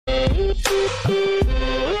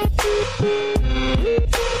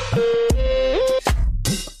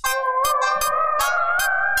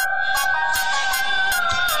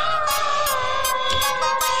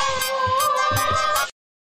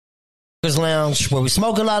Lounge, where we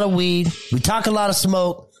smoke a lot of weed, we talk a lot of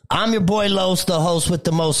smoke. I'm your boy Los, the host with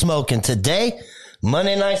the most smoke, and today,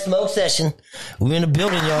 Monday night smoke session. We're in the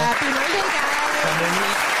building, y'all. Happy Monday,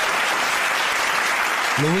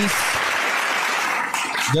 guys. Luis,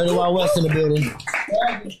 Dirty Wild West in the building.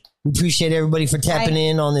 We appreciate everybody for tapping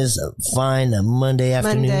in on this fine Monday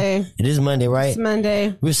afternoon. Monday. It is Monday, right? It's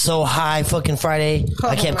Monday. We're so high fucking Friday.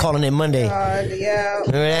 I kept calling it Monday. God, yeah.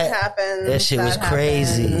 Remember that? Happened. That shit was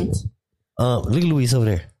crazy. Look at Luis over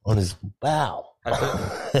there on his bow.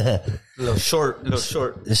 A little short.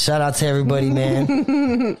 Shout out to everybody,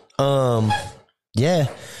 man. Yeah,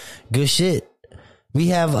 good shit. We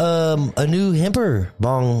have a new hemper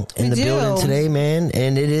bong in the building today, man,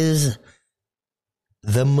 and it is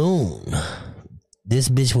the moon. This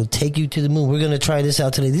bitch will take you to the moon. We're gonna try this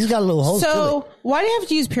out today. These got a little hole. So, why do you have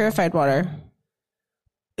to use purified water?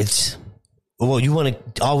 You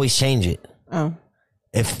want to always change it. Oh.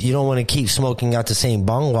 If you don't want to keep smoking out the same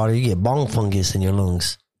bong water, you get bong fungus in your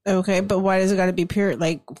lungs. Okay, but why does it got to be pure,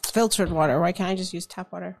 like filtered water? Why can't I just use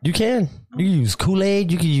tap water? You can. You can use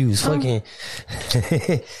Kool-Aid. You can use fucking.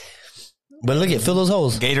 But look at, fill those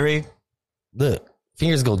holes. Gatorade. Look,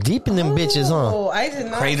 fingers go deep in them bitches, huh? Oh, I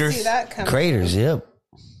did not see that coming. Craters, yep.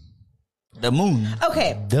 The moon.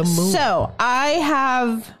 Okay, The moon. so I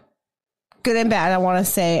have good and bad I want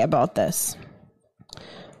to say about this.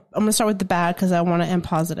 I'm going to start with the bad because I want to end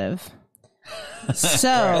positive.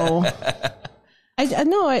 So, I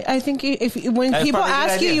think when That's people probably a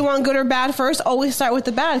good ask you, idea. you want good or bad first, always start with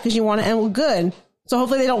the bad because you want to end with good. So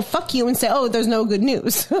hopefully they don't fuck you and say, oh, there's no good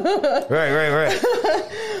news. Right.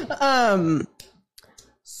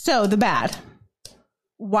 So the bad.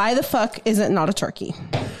 Why the fuck is it not a turkey?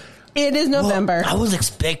 It is November. Well, I was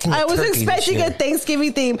expecting a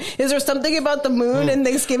Thanksgiving theme. Is there something about the moon and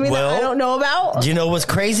Thanksgiving that I don't know about? Do you know what's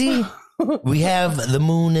crazy? We have the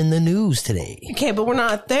moon in the news today. Okay, but we're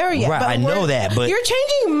not there yet. Right, But I know that, but you're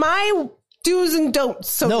changing my do's and don'ts,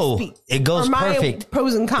 so to speak. It goes or my perfect.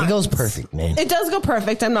 Pros and cons. It goes perfect, man. It does go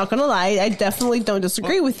perfect. I'm not going to lie. I definitely don't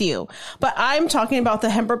disagree with you. But I'm talking about the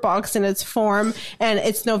hemper box in its form, and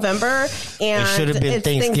it's November, and It should have been it's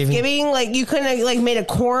Thanksgiving. Like you couldn't have like made a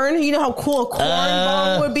corn. You know how cool a corn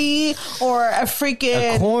bong would be, or a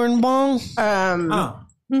freaking corn bong.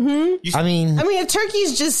 Mm-hmm. I mean, a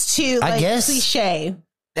turkey's just too like, I guess cliche.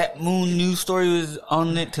 That moon news story was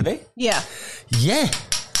on it today. Yeah,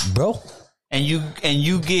 bro. And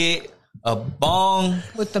you get a bong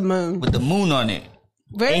with the moon on it.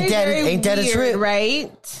 Ain't that weird, a trip?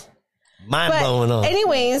 Right? Mind blowing on.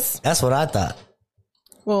 Anyways, that's what I thought.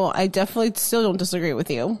 Well, I definitely still don't disagree with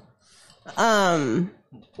you.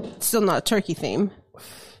 Still not a turkey theme.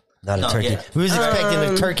 Not a turkey. Yeah. We was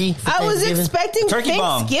expecting a turkey. I was expecting turkey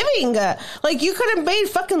Thanksgiving. Like you could have made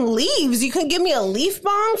fucking leaves. You couldn't give me a leaf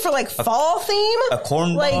bong for like fall theme. A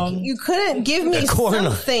corn like bong. You couldn't give me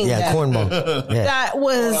something. Yeah, corn bong. Yeah. That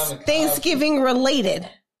was Thanksgiving related.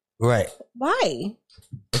 Right. Why?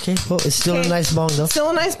 Okay, well, it's still a nice bong, though.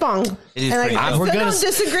 Still a nice bong. It is and I don't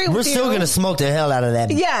disagree with you. We're still going to smoke the hell out of that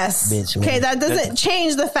bitch, man. Okay, that doesn't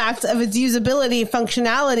change the fact of its usability,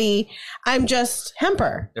 functionality. I'm just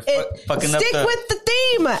hemper. Stick with the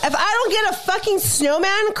theme. If I don't get a fucking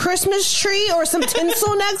snowman, Christmas tree, or some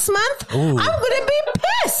tinsel next month, I'm going to be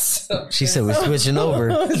pissed. She said we're switching over.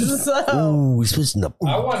 Ooh, we're switching up.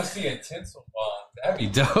 I want to see a tinsel bong. That'd be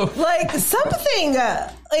dope. Like something,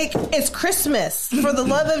 like it's Christmas for the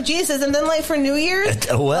love of Jesus, and then like for New Year's,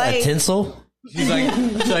 a tinsel? She's like,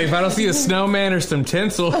 if I don't see a snowman or some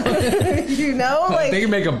tinsel, you know, like they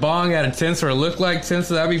can make a bong out of tinsel or look like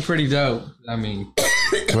tinsel. That'd be pretty dope. I mean,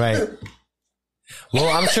 right. Well,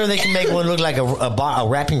 I'm sure they can make one look like a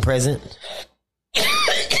wrapping present,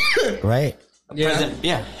 right?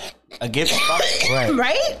 Yeah, a gift box,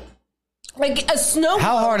 right. Like a snow.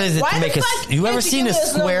 How hard is it to make a? You ever seen a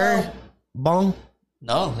square bong?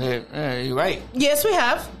 No, you're right. Yes, we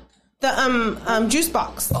have the juice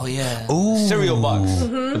box. Oh yeah, cereal box.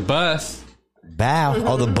 Mm-hmm. The bus. Bow. Mm-hmm.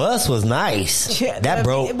 Oh, the bus was nice. Yeah, that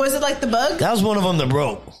broke. Was it like the bug? That was one of them that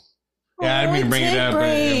broke. Yeah, I didn't mean to bring it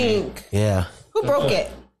up. Yeah. Who broke it?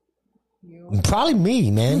 Probably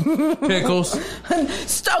me, man. Pickles.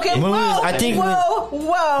 Okay, whoa.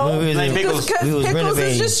 Pickles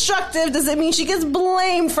is destructive. Does it mean she gets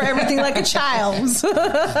blamed for everything like a child?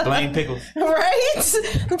 Blame Pickles. Right?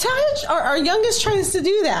 Natalia, our youngest tries to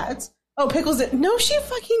do that. Oh, Pickles did. No, she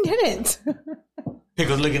fucking didn't.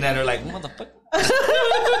 Pickles looking at her like, motherfucker.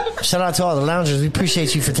 Shout out to all the loungers. We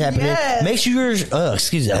appreciate you for tapping in. Make sure you're,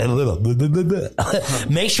 excuse me.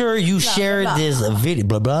 Make sure you share this video.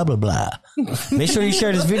 Blah, blah, blah, blah. Make sure you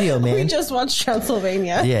share this video, man. We just watched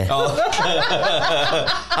Transylvania. Yeah.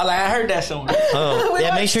 I heard that somewhere.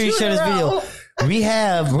 Yeah, make sure you share this video.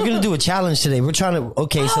 We're going to do a challenge today. We're trying to, so.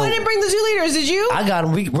 I didn't bring the 2 liters, did you? I got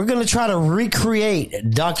them. We're going to try to recreate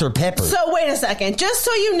Dr. Pepper. So wait a second. Just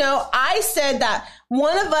so you know, I said that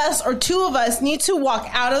one of us or 2 of us need to walk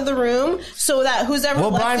out of the room so that who's ever we'll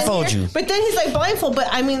left blindfold in here, you. But then he's like blindfold. But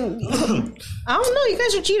I mean, I don't know. You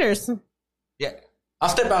guys are cheaters. Yeah. I'll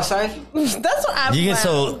step outside. That's what I'm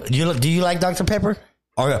do you like Dr. Pepper?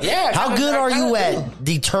 Or, yeah. How good are you at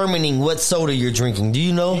determining what soda you're drinking? Do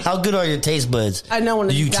you know? How good are your taste buds? I know when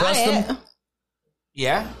do you diet. trust them?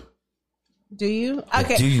 Yeah. Do you?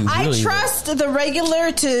 Okay. Do you really I trust the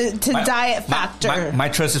regular to diet factor. My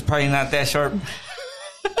trust is probably not that sharp.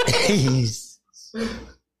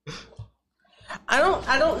 I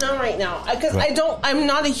don't know right now because I'm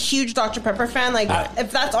not a huge Dr. Pepper fan. Like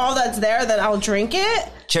if that's all that's there, then I'll drink it.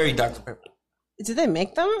 Cherry Dr. Pepper. Did they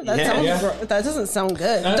make them? That doesn't sound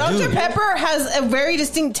good. Dr. Pepper has a very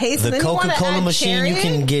distinct taste. The Coca-Cola machine, you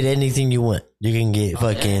can get anything you want. You can get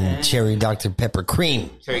fucking cherry Dr. Pepper cream.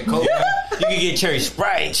 Cherry Coke. You can get cherry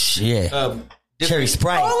Sprite. Yeah. Cherry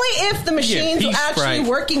Sprite. Only if the machine's actually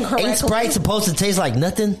working correctly. Ain't Sprite supposed to taste like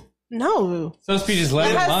nothing? No. Supposed to be just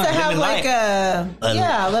lemon lime. It has to have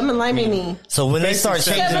like lemon lime. So when they start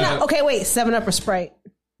changing 7-Up. Okay, wait, 7-Up or Sprite?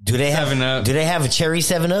 Do they have 7-Up? Do they have a cherry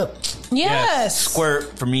 7-Up? Yes.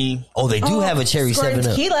 Squirt for me. Oh, they do have a cherry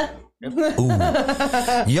 7-Up. Tequila.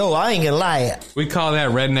 Yo, I ain't gonna lie. We call that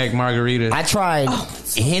redneck margarita. I tried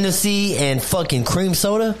Hennessy and fucking cream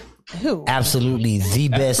soda. Who? Absolutely the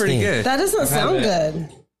best pretty thing. Good. That doesn't sound good.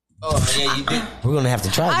 Oh, yeah, you did. We're gonna have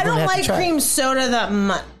to try it. I don't like cream soda that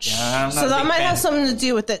much. So that might have something to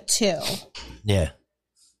do with it too. Yeah.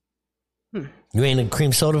 You ain't a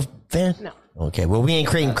cream soda fan? No. Okay, well, we ain't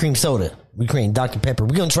creating cream soda. We creating Dr. Pepper.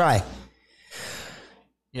 We're gonna try.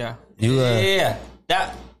 Yeah. We're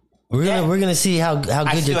gonna see how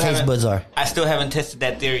good your taste buds are. I still haven't tested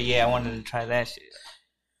that theory yet. I wanted to try that shit.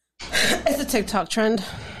 It's a TikTok trend.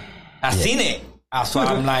 I've seen it. So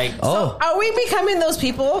I'm like, so are we becoming those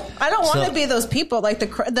people? I don't want to be those people, like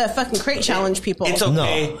the fucking crate challenge people. It's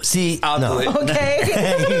okay. No, see, I'll do it.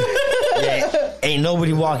 Okay. Ain't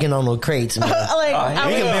nobody walking on no crates, man. We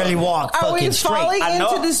can barely walk fucking straight. Are we falling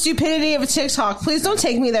into the stupidity of a TikTok? Please don't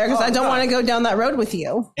take me there because I don't want to go down that road with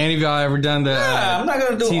you. Any of y'all ever done the I'm not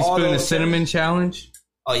gonna do teaspoon of cinnamon challenge?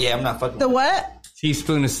 Oh yeah, I'm not fucking. The what?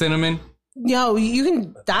 Teaspoon of cinnamon. Yo, you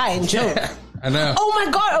can die and choke. I know. Oh my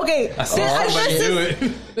god. Okay, I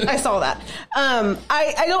saw that.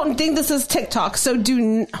 I don't think this is TikTok. So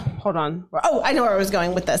hold on. Oh, I know where I was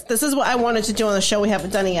going with this. This is what I wanted to do on the show. We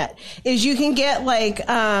haven't done it yet. Is you can get like We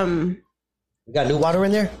got new water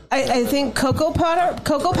in there. I think cocoa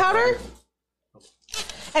powder.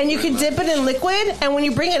 And you can dip it in liquid, and when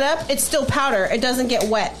you bring it up, it's still powder. It doesn't get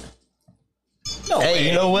wet. Hey,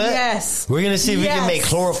 you know what? Yes. We're gonna see if we can make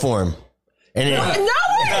chloroform. And no,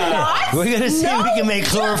 we're not. We're gonna see if we can make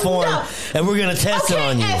chloroform, and we're gonna test it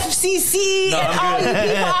on you. FCC and all you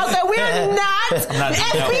people out there, we are not.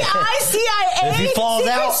 FBI, CIA,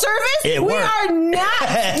 Secret Service, we are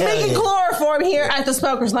not making chloroform here at the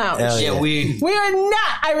Smokers Lounge. Yeah, we are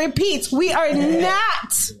not. I repeat, we are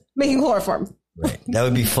not making chloroform. Right. That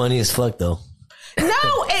would be funny as fuck, though. No,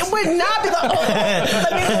 it would not be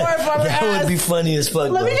let me chloroform. That would be funny as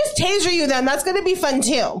fuck. Let me just taser you then. That's going to be fun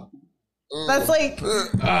too. That's like.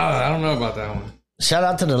 I don't know about that one. Shout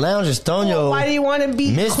out to the loungers, Tonyo. Why do you want to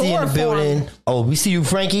be Misty in the building? Oh, we see you,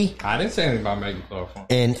 Frankie. I didn't say anything about making chloroform.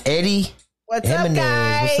 And Eddie. What's up,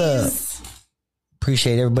 guys? What's up?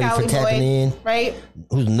 Appreciate everybody Cali for tapping in. Right?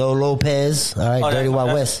 Who's No Lopez? All right, Dirty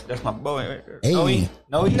Wild West. That's my boy right there. Hey.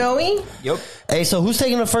 Noe? Yep. Hey, so who's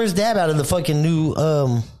taking the first dab out of the fucking new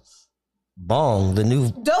bong? The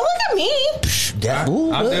new. Don't look at me.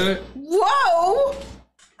 I'll do it. Whoa.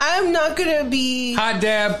 I'm not going to be hot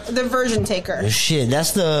dab the version taker. Shit,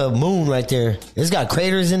 that's the moon right there. It's got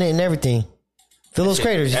craters in it and everything. Feel those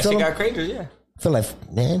craters. You feel got craters, yeah. I feel like,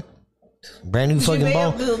 man, brand new fucking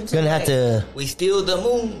bong. Gonna have to. We steal the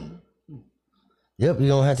moon. Yep, you're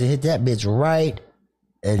gonna have to hit that bitch right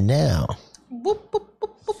and now. Boop, boop,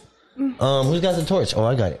 boop, boop. Who's got the torch? Oh,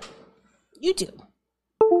 I got it. You do.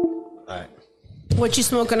 All right. What you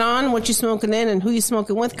smoking on, what you smoking in, and who you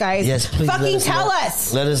smoking with, guys. Yes, please. Fucking tell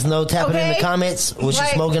us. Let us know. Tap it in the comments. What you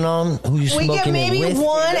smoking on? Who you smoking with? We get maybe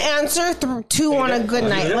one answer, two on a good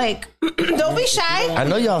night. Like, don't be shy. I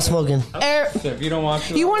know y'all smoking. If you don't want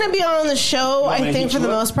to, you want to be on the show. I think for the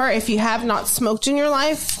most part, if you have not smoked in your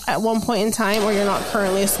life at one point in time, or you're not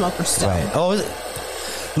currently a smoker still. Right. Oh,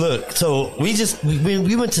 look. So we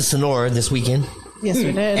went to Sonora this weekend. Yes,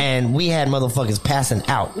 we did. And we had motherfuckers passing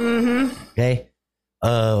out. Mm-hmm. Okay.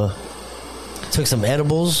 Took some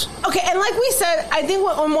edibles. Okay, and like we said, I think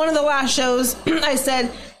on one of the last shows, I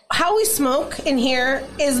said how we smoke in here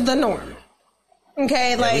is the norm.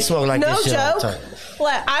 Okay, like, we smoke like no joke.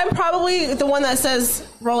 Like, I'm probably the one that says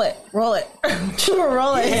roll it, roll it,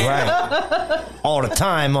 roll it. Right. All the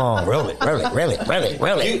time on roll it, roll it, roll it, roll it,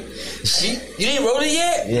 roll it. You didn't roll it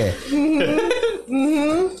yet? Yeah. Mm-hmm.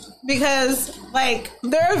 Mm-hmm. Because like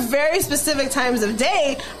there are very specific times of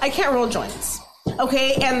day I can't roll joints.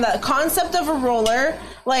 Okay, and the concept of a roller,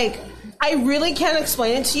 like, I really can't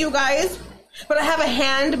explain it to you guys, but I have a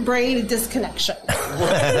hand-brain disconnection.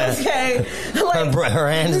 Okay, like, her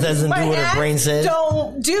hands doesn't do what her brain says.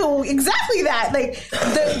 Don't do exactly that. Like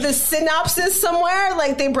the synapses somewhere,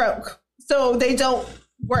 like they broke, so they don't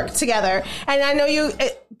work together. And I know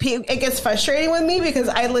it gets frustrating with me because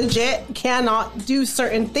I legit cannot do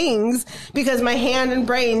certain things because my hand and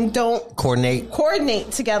brain don't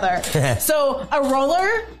coordinate together. So a roller,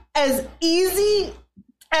 as easy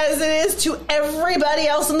as it is to everybody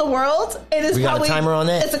else in the world, it is probably got a timer on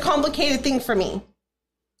that? It's a complicated thing for me.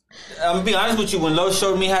 I'm gonna be honest with you. When Lo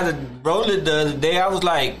showed me how to roll it the other day, I was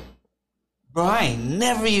like, bro, I ain't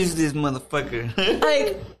never used this motherfucker.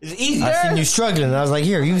 Like, it's easy. I seen you struggling, and I was like,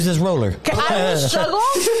 here, use this roller. I will struggle.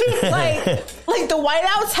 like the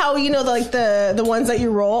whiteouts, how, you know, the ones that you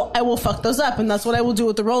roll, I will fuck those up, and that's what I will do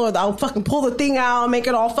with the roller. I'll fucking pull the thing out, make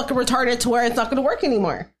it all fucking retarded to where it's not going to work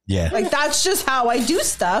anymore. Yeah. Like, that's just how I do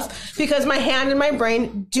stuff, because my hand and my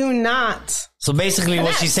brain do not. So basically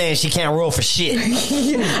what she's saying, she can't roll for shit.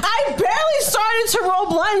 I barely started to roll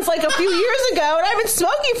blunts like a few years ago, and I've been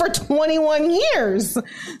smoking for 21 years.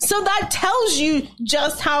 So that tells you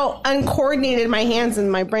just how uncoordinated my hands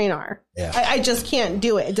and my brain are. Yeah. I just can't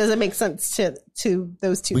do it. It doesn't make sense to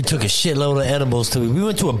those two. We took a shitload of edibles too. We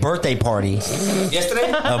went to a birthday party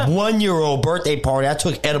yesterday. A 1-year-old birthday party. I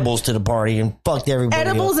took edibles to the party and fucked everybody.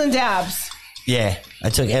 Edibles up. And dabs. Yeah, I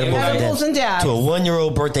took edibles and dabs to a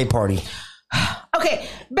 1-year-old birthday party. Okay,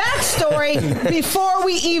 backstory before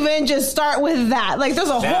we even just start with that. Like, there's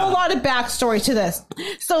a whole lot of backstory to this.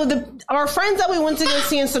 So our friends that we went to go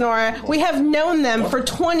see in Sonora, we have known them for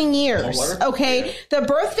 20 years. Okay, the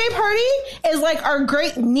birthday party is like our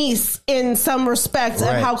great niece in some respects of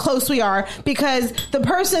how close we are, because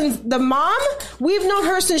the mom, we've known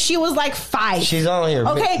her since she was like 5. She's on here.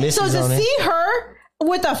 Okay, so to see her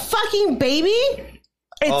with a fucking baby.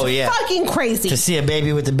 It's fucking crazy. To see a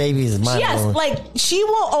baby with the baby is mind blowing. Yes, like, she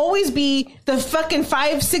will always be the fucking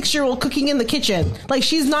 5-6-year-old cooking in the kitchen. Like,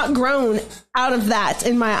 she's not grown out of that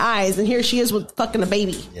in my eyes. And here she is with fucking a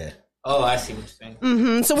baby. Yeah. Oh, I see what you're saying.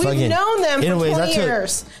 Mm-hmm. So we've known them for 20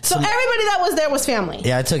 years. So everybody that was there was family.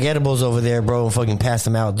 Yeah, I took edibles over there, bro, and fucking passed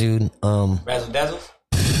them out, dude. Razzle Dazzles?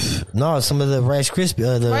 No, some of the Rice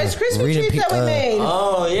Krispies. Rice Krispie treats that we made.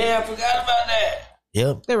 Oh, yeah, I forgot about that.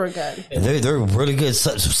 Yep. They were good. They're really good.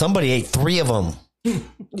 Somebody ate 3 of them.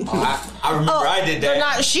 I remember I did that. They're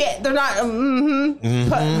not shit. They're not.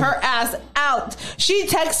 Put her ass out. She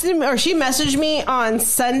texted me, or she messaged me on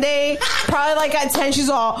Sunday, probably like at 10. She's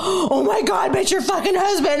all, "Oh my god, bitch, your fucking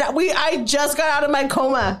husband. I just got out of my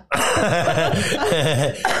coma."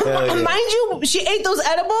 Mind you, she ate those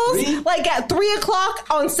edibles like at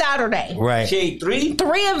 3:00 on Saturday. Right. She ate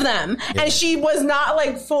 3 of them, and she was not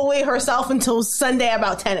like fully herself until Sunday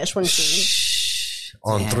about 10ish when she.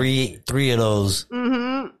 On 3 of those.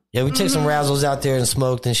 Mm-hmm. Yeah, we took some razzles out there and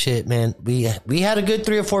smoked and shit, man. We had a good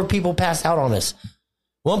 3 or 4 people pass out on us.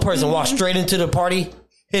 One person walked straight into the party,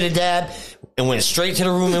 hit a dab, and went straight to the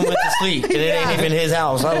room and went to sleep. And it ain't even his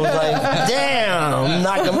house. I was like, damn,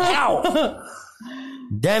 knock him out.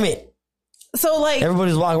 Damn it. So, like,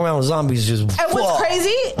 everybody's walking around with zombies just. And what's crazy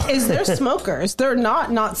is they're smokers. They're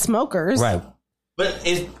not smokers. Right. But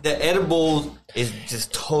the edibles is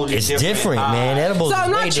just totally different. It's different, man. Edibles. So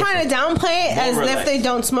I'm not trying to downplay it as if they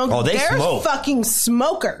don't smoke. Oh, they're smoke. Fucking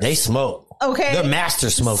smokers. They smoke. Okay. They're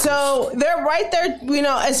master smokers. So they're right there, you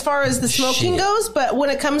know, as far as the smoking goes. But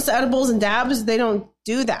when it comes to edibles and dabs, they don't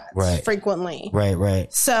do that frequently.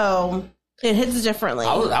 Right. So it hits differently.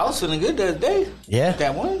 I was feeling good the other day. Yeah.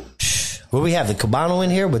 That one. Well, we have the Cabano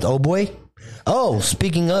in here with Oh Boy. Oh,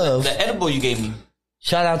 speaking of. The edible you gave me.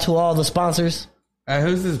 Shout out to all the sponsors.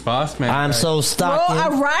 Who's this boss man? I'm so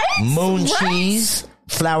Stockton. Right? Moon Cheese.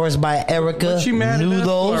 Flowers by Erica. What you mad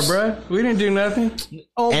Noodles. For, bro? We didn't do nothing.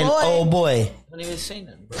 Oh boy. Don't even say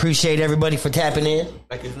nothing, bro. Appreciate everybody for tapping in.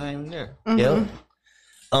 Like it's not even there. Yep.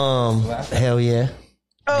 Hell yeah.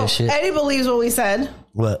 Oh, Eddie believes what we said.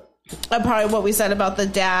 What? Probably what we said about the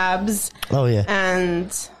dabs. Oh yeah.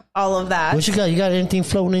 And all of that. What you got? You got anything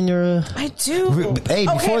floating in your? I do. Hey,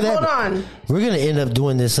 before that, hold on. We're gonna end up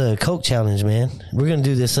doing this Coke challenge, man. We're gonna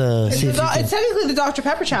do this. It's technically the Dr.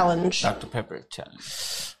 Pepper challenge. Dr. Pepper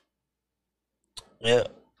challenge. Yeah.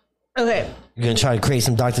 Okay. You're gonna try to create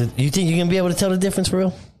some Dr. You think you're gonna be able to tell the difference for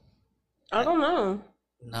real? I don't know.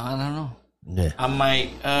 No, I don't know. Yeah. I might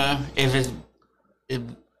if it's.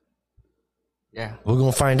 Yeah. We're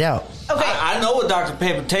gonna find out. Okay. I know what Dr.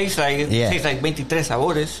 Pepper tastes like. It tastes like 23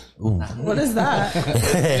 sabores. Ooh. What is that?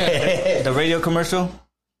 The radio commercial.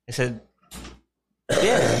 It said,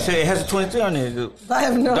 it has a 23 on it. I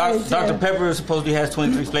have no idea. Dr. Pepper supposedly has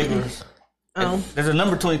 23 flavors. Oh. There's a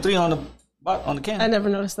number 23 on the can. I never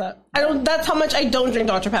noticed that. That's how much I don't drink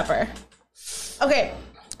Dr. Pepper. Okay.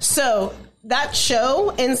 So that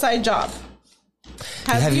show, Inside Job.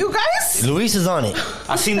 Have you guys? Luis is on it.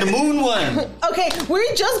 I seen the moon one. Okay,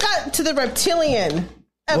 we just got to the reptilian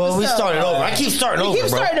episode. Well, we started over. I keep starting over, bro.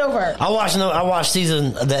 Starting over. I watched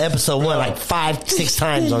the episode 1 like 5-6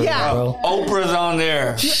 times already, bro. Oprah's on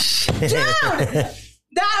there. Dude,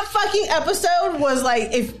 that fucking episode was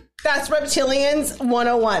like, if that's Reptilians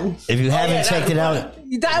 101. If you haven't checked it out,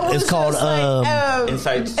 it's called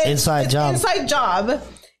Inside Job. Inside Job,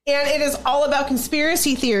 and it is all about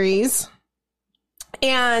conspiracy theories.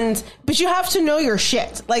 But you have to know your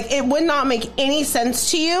shit. Like, it would not make any sense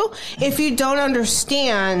to you if you don't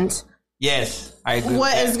understand. Yes, I agree.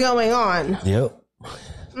 What is going on? Yep.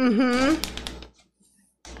 Mm-hmm.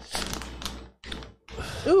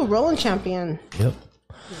 Ooh, Rolling Champion. Yep.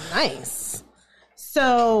 Nice.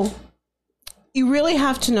 So you really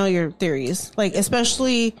have to know your theories, like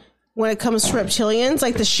especially when it comes to reptilians,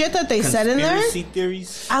 like the shit that they said in there. Conspiracy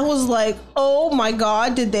theories. I was like, oh my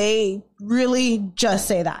God, did they really just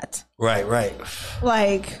say that? Right.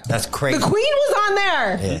 Like, that's crazy. The Queen was on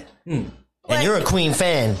there. Yeah. And you're a Queen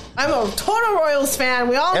fan. I'm a total Royals fan.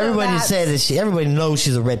 We all everybody know that. said that everybody knows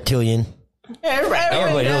she's a reptilian. Everybody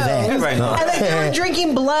knows that. Everybody knows. And like they were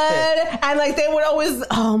drinking blood, and like they would always,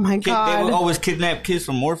 oh my God. They would always kidnap kids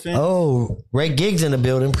from orphans. Oh, Ray Giggs in the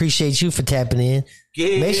building. Appreciate you for tapping in.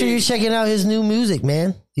 Make sure you're checking out his new music,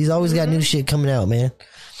 man. He's always got new shit coming out, man.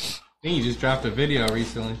 I think you just dropped a video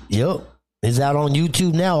recently. Yep. It's out on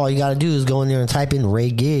YouTube now. All you got to do is go in there and type in Ray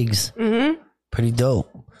Giggs. Mm-hmm. Pretty dope.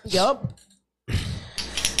 Yup.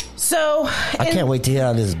 So I can't wait to hear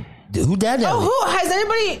how this. Who did that? Oh, who has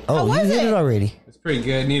anybody? Oh, you hit it already. It's pretty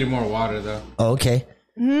good. Needed more water though. Oh, okay.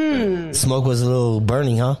 Smoke was a little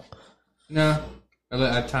burning, huh? No,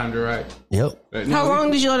 I timed it right. Yep. But how long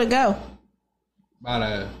did you let it go? About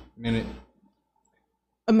a minute.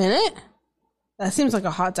 A minute? That seems like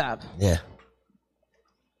a hot dab. Yeah.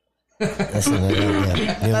 That's another,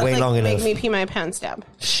 That's way like long enough. Make me pee my pants dab.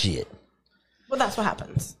 Shit. Well, that's what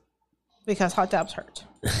happens because hot dabs hurt,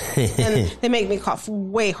 and they make me cough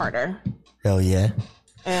way harder. Hell yeah.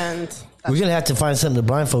 And we're gonna have to find something to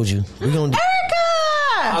blindfold you. We're gonna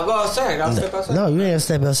Erica! I'll go outside. I'll step outside. No, you ain't have to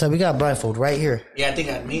step outside. We got blindfold right here. Yeah, I think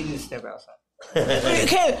I need to step outside.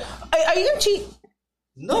 Okay, are you gonna cheat?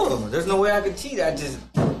 No, there's no way I could cheat. I just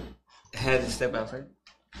had to step outside.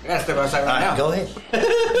 I gotta step outside right now. Go ahead.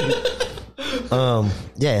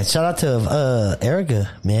 Yeah, shout out to Erica,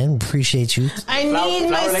 man. Appreciate you. I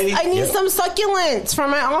need some succulents for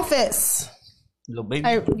my office. Little baby.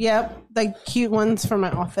 Yep, like cute ones for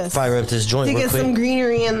my office. Fire up this joint to real get quick. some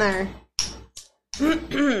greenery in there.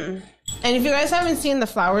 And if you guys haven't seen the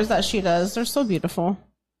flowers that she does, they're so beautiful.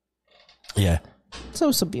 Yeah.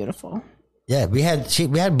 So beautiful. Yeah, we had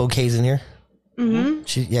bouquets in here. Mm-hmm.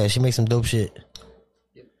 She makes some dope shit.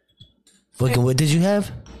 Fucking, what did you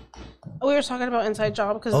have? We were talking about Inside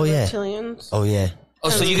Job because of reptilians. Oh yeah. Oh,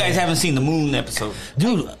 so you guys haven't seen the moon episode,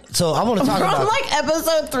 dude? So I want to talk about like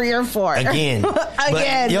episode 3 or 4 again.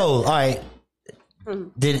 But, yo, all right.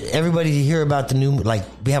 Did everybody hear about the new? Like,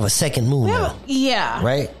 we have a second moon now. Yeah.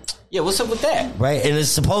 Right. Yeah. What's up with that? Right, and it's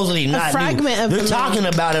supposedly not a fragment new. of They're the talking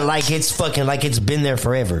moon. about it like it's fucking like it's been there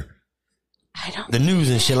forever. I don't. The news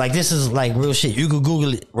and shit. Like, this is like real shit. You could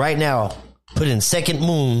Google it right now. Put in second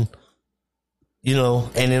moon. You know,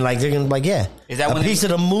 and then like they're gonna like, yeah, is that a when piece of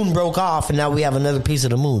the moon broke off, and now we have another piece of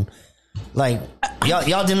the moon. Like,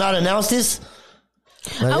 y'all did not announce this.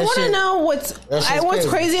 Like, I want to know what's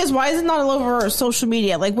crazy is why is it not all over social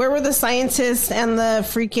media? Like, where were the scientists and the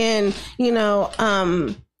freaking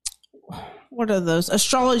what are those?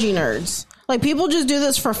 Astrology nerds. Like, people just do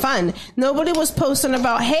this for fun. Nobody was posting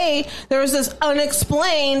about, hey, there was this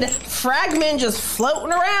unexplained fragment just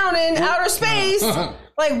floating around in outer space.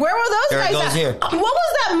 Like, where were those guys at? Here. What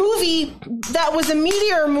was that movie that was a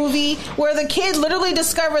meteor movie where the kid literally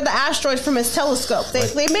discovered the asteroid from his telescope?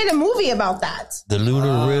 They made a movie about that. The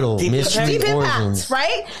Lunar Riddle. Mystery Origins.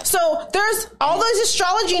 Right? So there's all those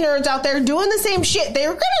astrology nerds out there doing the same shit. They're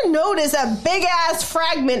going to notice a big-ass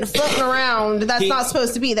fragment floating around that's not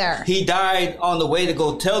supposed to be there. He died on the way to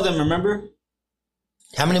go tell them, remember?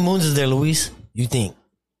 How many moons is there, Luis? You think?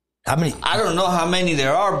 How many? I don't know how many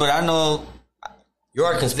there are, but I know...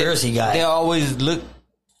 You're a conspiracy guy. They always look...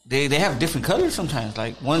 They have different colors sometimes.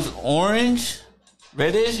 Like, one's orange,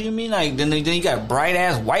 reddish, you mean? Like, then you got a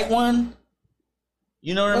bright-ass white one.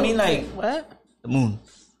 You know what I mean? Like... What? The moon.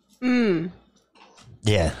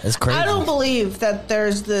 Yeah, it's crazy. I don't believe that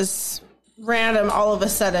there's this random, all of a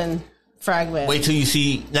sudden, fragment. Wait till you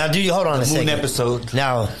see... Now, hold on a second. Moon episode.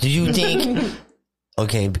 Now, do you think...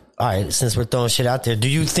 Okay, all right, since we're throwing shit out there, do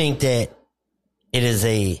you think that it is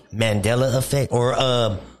a Mandela effect? Or,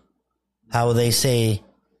 how will they say...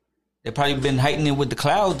 They've probably been hiding it with the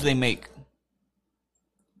clouds they make.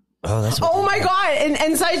 Oh, that's my God. In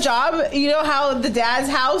Inside Job, you know how the dad's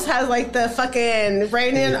house has like the fucking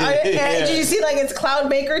rain in Did you see like its cloud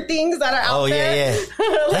maker things that are out there? Yeah.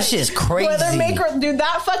 Like, that shit's crazy. Weather maker, dude,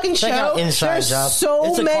 that fucking show. There's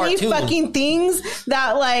so many fucking things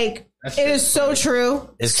that like... It is so true.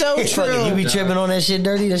 It's so true. You be tripping on that shit,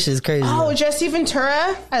 Dirty? That shit's crazy. Oh, man. Jesse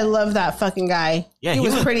Ventura. I love that fucking guy. Yeah, he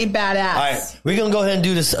was pretty badass. All right, we're going to go ahead and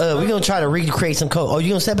do this. We're going to try to recreate some code. Oh, you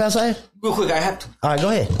going to step outside? Real quick, I have to. All right, go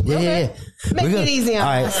ahead. Yeah. Make it easy on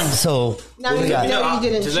us. All right, so now you know you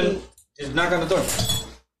didn't cheat. Just knock on the door.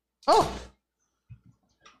 Oh.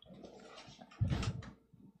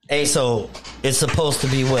 Hey, so it's supposed to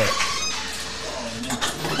be what?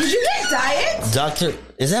 Did you get diet? Doctor,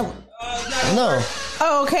 is that... No.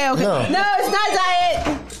 Oh, okay. No, it's not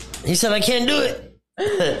diet. He said I can't do it.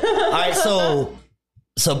 All right, so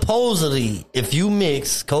supposedly, if you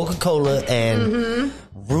mix Coca-Cola and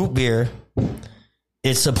root beer,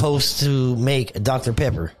 it's supposed to make Dr.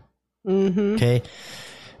 Pepper. Mm-hmm. Okay.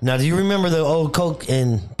 Now, do you remember the old Coke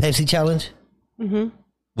and Pepsi challenge? Mm-hmm.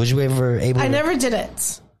 Was you ever able? I never did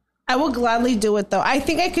it. I will gladly do it though. I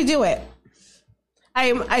think I could do it.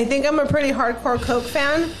 I think I'm a pretty hardcore Coke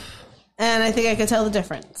fan. And I think I could tell the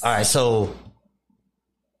difference. All right, so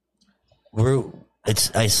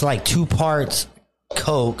it's like 2 parts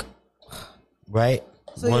Coke, right?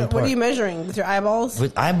 So what are you measuring with your eyeballs?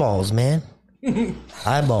 With eyeballs, man.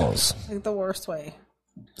 Eyeballs. Like the worst way.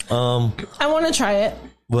 I want to try it.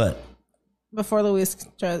 What? Before Luis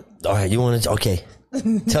tries. All right, you want to? Okay.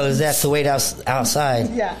 Tell us that's the wait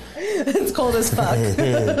outside. Yeah, it's cold as fuck.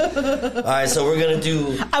 All right, so we're gonna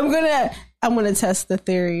do. I'm gonna test the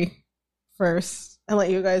theory first and let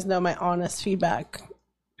you guys know my honest feedback,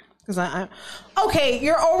 because I'm okay.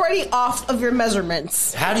 You're already off of your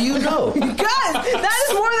measurements. How do you know? Because that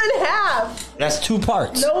is more than half. That's 2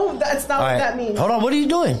 parts. No, that's not what that means. Hold on, what are you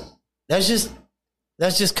doing? That's just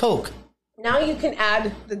Coke. Now you can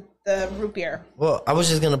add the root beer. Well, I was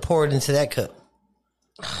just gonna pour it into that cup.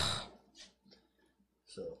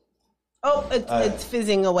 It's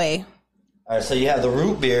fizzing away. All right, so you have the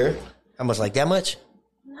root beer. How much? Like that much?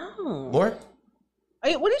 No. More? What are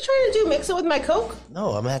you trying to do? Mix it with my Coke? No,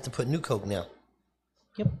 I'm gonna have to put new Coke now.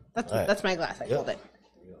 Yep, that's my glass. I filled it.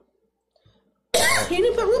 You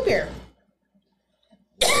didn't put root beer.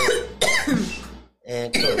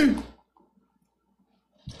 And Coke.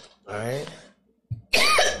 All right.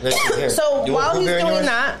 Here. So while he's doing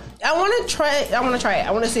that, I want to try it. I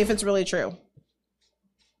want to see if it's really true.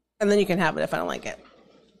 And then you can have it if I don't like it.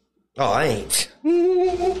 Oh, I ain't.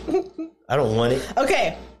 I don't want it.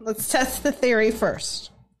 Okay, let's test the theory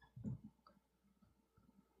first.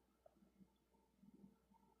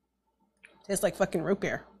 Tastes like fucking root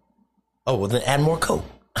beer. Oh, well, then add more Coke.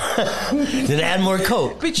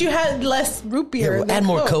 But you had less root beer. Yeah, well, add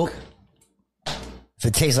more Coke. If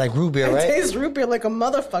it tastes like root beer, right? It tastes root beer like a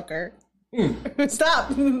motherfucker.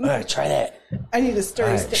 Stop. All right, try that. I need a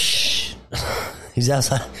stirring stick. Shh. He's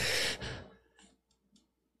outside.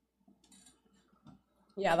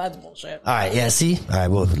 Yeah, that's bullshit. All right, yeah, see? All right,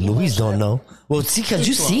 well, Louise don't know. Well, see, because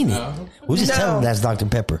you've seen it. We'll just tell him that's Dr.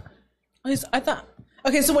 Pepper. I thought...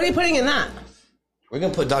 Okay, so what are you putting in that? We're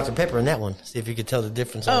going to put Dr. Pepper in that one. See if you can tell the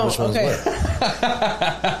difference on which one's what.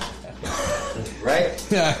 Right?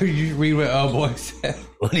 Yeah, you read what old boy said.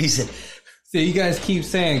 What did he say? So you guys keep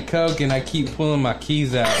saying Coke and I keep pulling my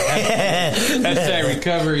keys out. That's that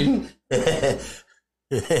recovery.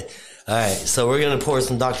 All right, so we're gonna pour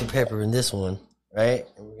some Dr. Pepper in this one, right?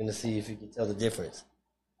 And we're gonna see if you can tell the difference.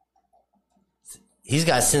 He's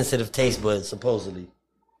got sensitive taste buds, supposedly.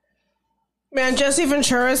 Man, Jesse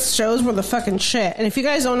Ventura's shows were the fucking shit. And if you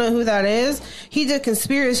guys don't know who that is, he did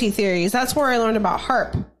conspiracy theories. That's where I learned about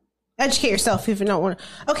HARP. Educate yourself if you don't want to.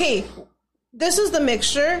 Okay, this is the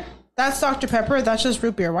mixture. That's Dr. Pepper. That's just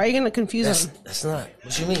root beer. Why are you going to confuse them? That's not.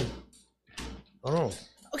 What you mean? Hold on.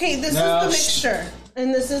 Okay, this is the mixture.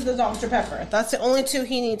 And this is the Dr. Pepper. That's the only two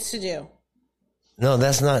he needs to do. No,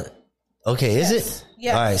 that's not. Okay, is it?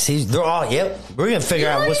 Yeah. All right, see, they're all, yep. We're going to figure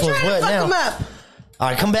out which one's what now. Up. All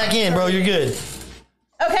right, come back in, bro. You're good.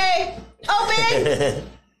 Okay. Open.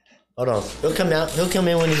 Hold on. He'll come out. He'll come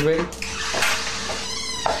in when he's ready.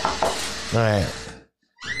 All right.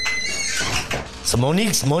 So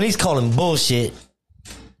Monique's calling bullshit.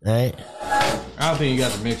 All right. I don't think you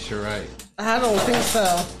got the mixture right. I don't think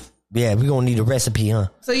so. Yeah, we're going to need a recipe, huh?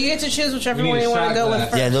 So you get to choose whichever one you want to go with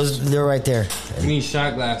first. Yeah, they're right there. We need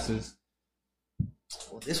shot glasses.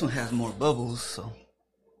 Well, this one has more bubbles, so.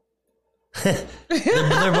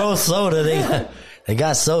 they're both soda. They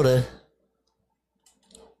got soda.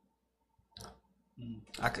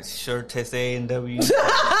 I could sure test A&W. Hell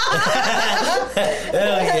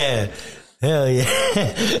yeah. Hell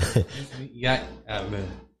yeah. You got, man.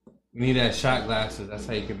 You need that shot glasses. That's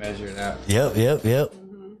how you can measure it out. Yep.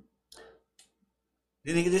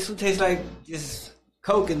 Then this one tastes like just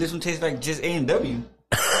Coke, and this one tastes like just A&W.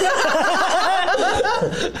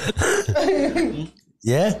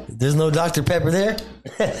 Yeah, there's no Dr. Pepper there.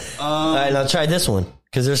 All right, now try this one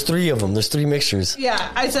because there's 3 of them. There's 3 mixtures.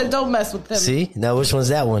 Yeah, I said don't mess with them. See, now which one's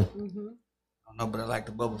that one? I don't know, but I like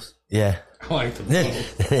the bubbles. Yeah, I like the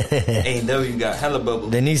bubbles. A&W got hella bubbles.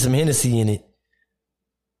 They need some Hennessy in it.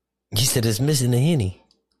 He said it's missing the Henny.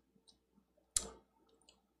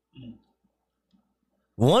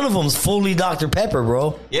 One of them's fully Dr. Pepper,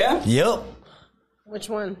 bro. Yeah? Yep. Which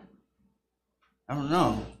one? I don't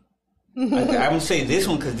know. I would say this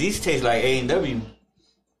one because these taste like A&W.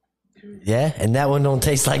 Yeah, and that one don't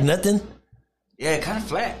taste like nothing. Yeah, kind of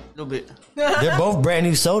flat a little bit. They're both brand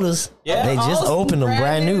new sodas. Yeah. They just opened them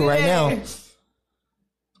brand new right now.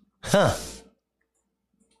 Huh.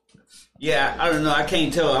 Yeah, I don't know. I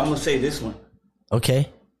can't tell. I'm going to say this one. Okay.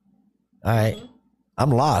 All right.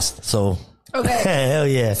 I'm lost, so... Okay. Hell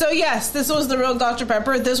yeah. So yes, this was the real Dr.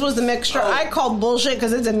 Pepper. This was the mixture. I called bullshit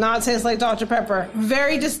because it did not taste like Dr. Pepper.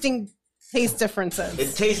 Very distinct taste differences.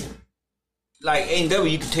 It tastes like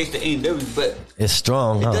A&W. You can taste the A&W, but it's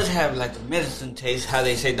strong, it does have like the medicine taste, how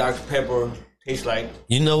they say Dr. Pepper tastes like.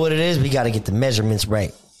 You know what it is? We got to get the measurements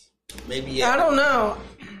right. Maybe, yeah. I don't know.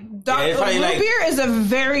 Root beer is a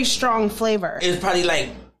very strong flavor. It's probably like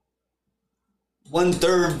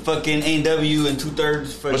 1/3 fucking A&W and 2/3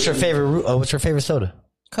 fucking... What's your favorite soda?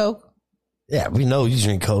 Coke. Yeah, we know you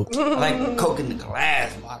drink Coke. I like Coke in the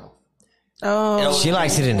glass bottle. Oh. She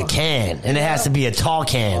likes it in the can, and it has to be a tall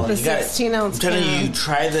can. The 16-ounce I'm telling you,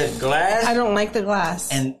 try the glass. I don't like the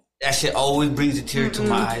glass. And that shit always brings a tear to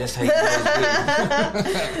my eye. That's how you know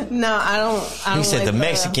it's good. No, I don't He said like the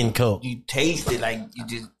Mexican Coke. You taste it like you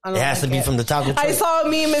just... It has to be from the taco truck. I saw a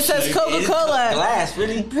meme that says Coca-Cola. Glass,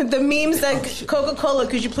 really? The meme said Coca-Cola,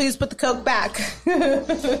 could you please put the Coke back?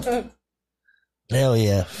 Hell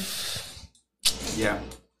yeah. Yeah.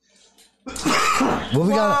 What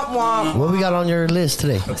we got? What we got on your list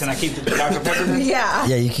today? Can I keep the Dr. Pepper? Yeah.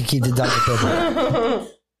 Yeah, you can keep the Dr. Pepper.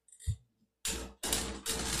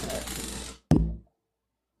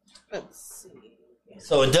 Let's see.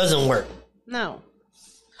 So it doesn't work. No.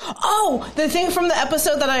 Oh, the thing from the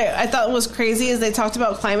episode that I thought was crazy is they talked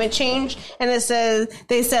about climate change, and they said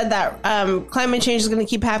that climate change is going to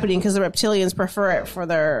keep happening because the reptilians prefer it for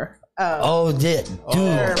their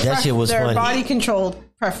that shit was their funny. body controlled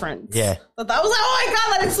preference. Yeah, but that was like, oh my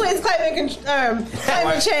god, that explains climate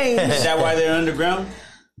change. Is that why they're underground?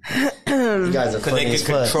 You guys are funny as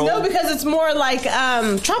fuck. No, because it's more like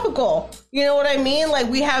tropical. You know what I mean? Like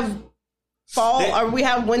we have fall or we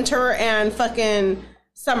have winter and fucking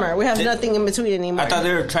summer. We have nothing in between anymore. I thought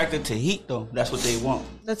they were attracted to heat though. That's what they want.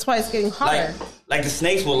 That's why it's getting hotter. Like the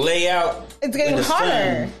snakes will lay out. It's getting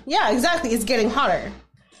hotter. Sun. Yeah, exactly. It's getting hotter.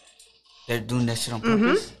 They're doing that shit on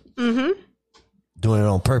purpose. Doing it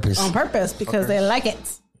on purpose. On purpose because they like it.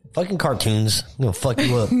 Fucking cartoons. I'm gonna fuck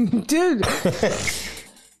you up, dude.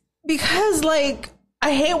 Because like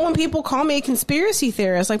I hate when people call me a conspiracy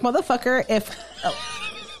theorist. Like motherfucker,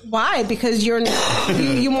 why? Because you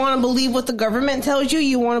want to believe what the government tells you.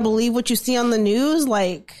 You want to believe what you see on the news.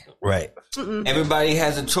 Like right. Everybody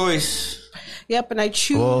has a choice. Yep, and I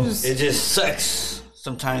choose. It just sucks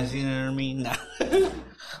sometimes. You know what I mean?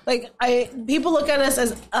 like people look at us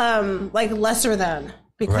as like lesser than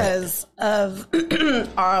because of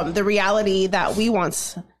the reality that we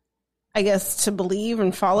want, I guess, to believe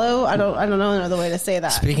and follow. I don't know another way to say that.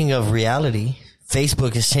 Speaking of reality,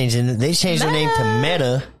 Facebook is changing. They changed their name to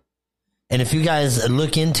Meta. And if you guys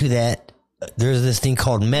look into that, there's this thing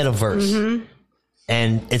called Metaverse. Mm-hmm.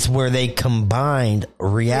 And it's where they combined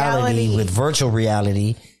reality with virtual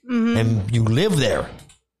reality. Mm-hmm. And you live there.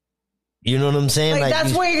 You know what I'm saying? Like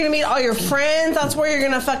that's where you're going to meet all your friends. That's where you're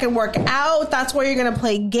going to fucking work out. That's where you're going to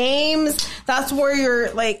play games. That's where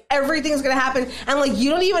you're like, everything's going to happen. And like,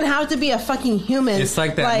 you don't even have to be a fucking human. It's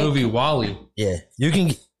like that movie WALL-E. Yeah. You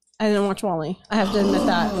can. I didn't watch WALL-E. I have to admit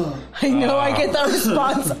that. I know I get that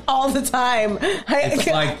response all the time. It's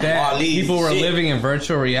like that. People were living in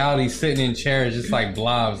virtual reality, sitting in chairs just like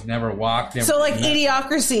blobs, never walked. Never so like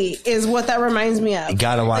Idiocracy is what that reminds me of. You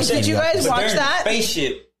gotta watch Did you guys watch that?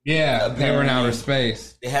 Spaceship. Yeah, they were in outer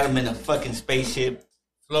space. They had them in a fucking spaceship,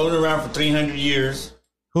 floating around for 300 years.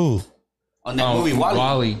 Who? On that movie,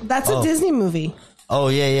 WALL-E. That's a Disney movie. Oh,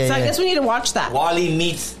 yeah. So I guess we need to watch that. WALL-E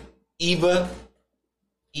meets Eva.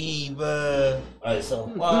 All right, so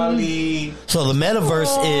WALL-E. So the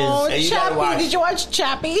Metaverse is... Chappie. Did you watch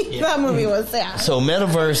Chappie? Yeah. That movie was sad. So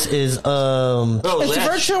Metaverse is... it's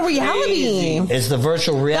virtual reality. It's the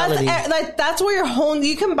virtual reality. That's where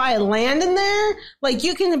you can buy land in there. Like,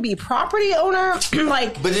 you can be property owner.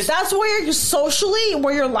 Like, but that's where you're socially,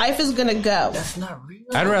 where your life is going to go. That's not real.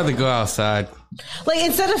 I'd rather go outside. Like,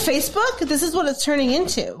 instead of Facebook, this is what it's turning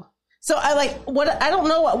into. So I don't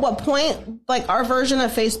know at what point, like, our version of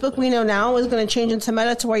Facebook we know now is going to change into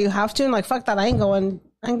Meta to where you have to, and like, fuck that, I ain't going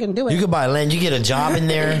to do it. You could buy land, you get a job in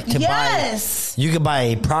there to buy. You could buy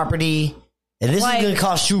a property, and this is going to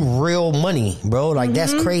cost you real money, bro. Like,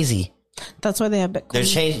 that's crazy. That's why they have Bitcoin. They're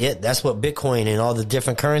changing. Yeah, that's what Bitcoin and all the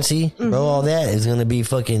different currency, bro. All that is going to be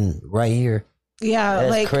fucking right here. Yeah, that's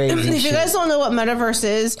like crazy if you guys don't know what Metaverse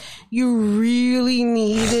is, you really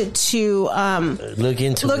need to look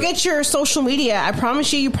at your social media. I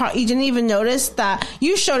promise you didn't even notice that.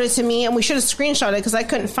 You showed it to me, and we should have screenshot it because I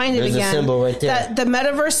couldn't find it again. There's a symbol right there. That the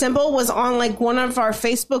Metaverse symbol was on like one of our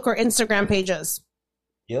Facebook or Instagram pages.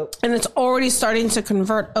 Yep. And it's already starting to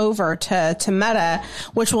convert over to Meta,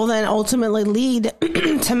 which will then ultimately lead to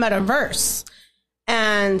Metaverse.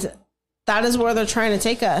 And that is where they're trying to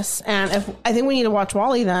take us. And I think we need to watch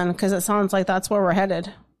WALL-E then, because it sounds like that's where we're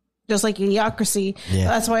headed. Just like Idiocracy. Yeah.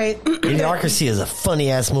 That's why Idiocracy is a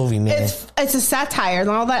funny ass movie, man. It's a satire. And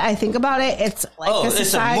all that I think about it, it's like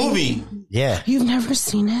it's a movie. Yeah. You've never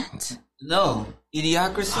seen it? No.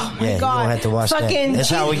 Idiocracy? Oh my God. You don't have to watch fucking that.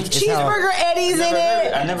 Cheeseburger Eddie's in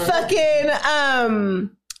it. I never fucking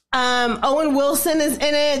Owen Wilson is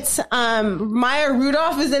in it. Maya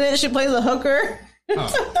Rudolph is in it. She plays a hooker.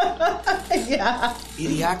 Oh. Yeah.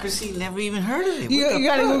 Idiocracy? Never even heard of it. You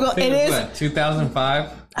gotta Google. It is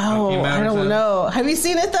 2005. Oh, I don't know. Have you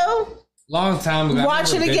seen it though? Long time ago.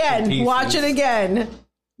 Watch it again. Watch it again.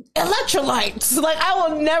 Electrolytes. Like, I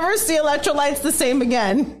will never see Electrolytes the same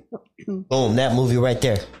again. Boom, that movie right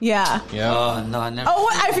there. Yeah. Oh, no, I never. Oh,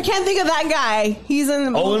 I can't think of that guy. He's in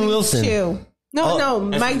the movie Owen Wilson too. No,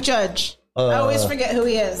 Mike Judge. I always forget who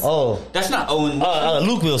he is. Oh, that's not Owen.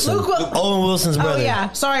 Luke Wilson. Owen Wilson's brother. Oh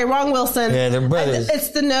yeah, sorry, wrong Wilson. Yeah, they're brothers.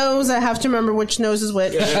 It's the nose. I have to remember which nose is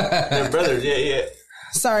which. Yeah, they're brothers. Yeah.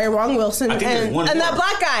 Sorry, wrong Wilson. And that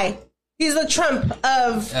black guy. He's the Trump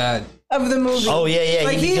of the movie. Oh yeah.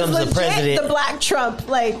 Like, he becomes the president. The black Trump.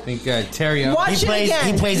 Like, I think Terry. Watch it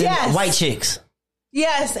again. He plays in White Chicks.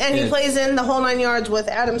 Yes, and he plays in The Whole Nine Yards with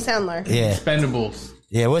Adam Sandler. Yeah. Expendables.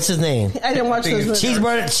 Yeah, what's his name? I didn't watch those movies.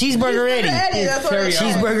 Cheeseburger Eddie. That's what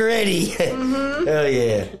Cheeseburger Eddie. Mm-hmm. Hell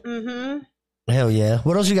yeah. Mm-hmm. Hell yeah.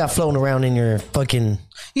 What else you got floating around in your fucking...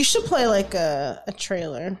 You should play like a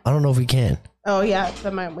trailer. I don't know if we can. Oh yeah,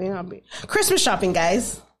 that might not be. Christmas shopping,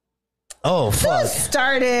 guys. Oh, fuck.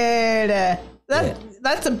 Started.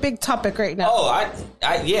 That's a big topic right now. Oh,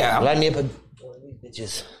 yeah. Light me up a...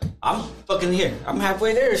 Bitches. I'm fucking here. I'm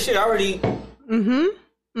halfway there. Shit, already...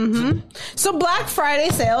 So Black Friday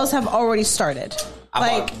sales have already started.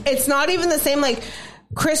 It's not even the same. Like,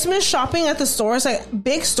 Christmas shopping at the stores, like,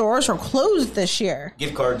 big stores are closed this year.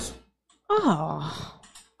 Gift cards. Oh.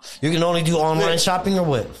 You can only do online shopping or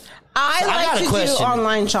what? I like to do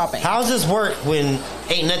online shopping. How does this work when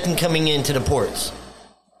ain't nothing coming into the ports?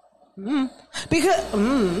 Because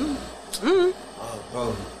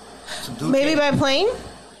maybe by plane.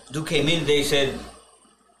 Dude came in today, said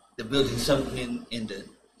they're building something in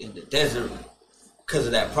the desert because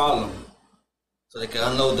of that problem, so they can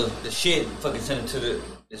unload the shit, fucking send it to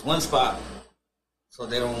this one spot, so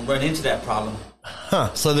they don't run into that problem.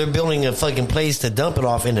 Huh. So they're building a fucking place to dump it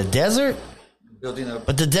off in the desert? But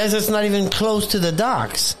the desert's not even close to the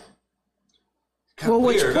docks. Well,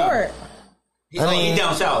 which port? I mean, he's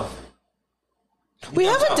down south. We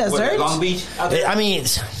have a desert. Long Beach? I mean,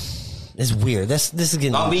 it's weird. This is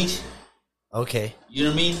getting... Long Beach? Okay. You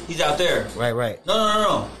know what I mean? He's out there. Right.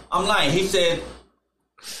 No. I'm lying. He said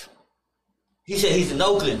he's in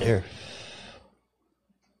Oakland. Here.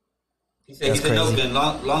 He said he's in Oakland.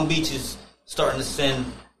 Long Beach is starting to send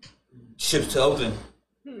ships to Oakland.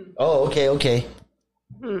 Oh, okay.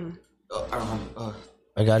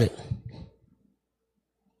 I got it.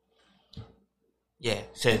 Yeah,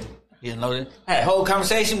 said he didn't know that. I had a whole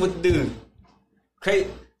conversation with the dude.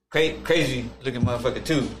 Crazy looking motherfucker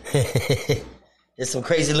too. There's some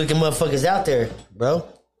crazy looking motherfuckers out there, bro.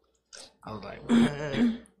 I was like,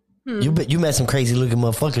 you met some crazy looking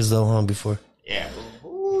motherfuckers though, huh? Before. Yeah.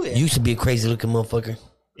 Ooh, yeah. You used to be a crazy looking motherfucker.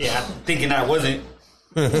 Yeah, I'm thinking I wasn't.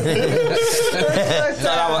 I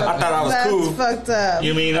thought I was cool. That's fucked up.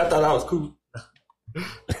 You mean I thought I was cool?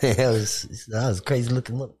 I was a crazy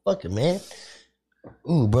looking motherfucker, man.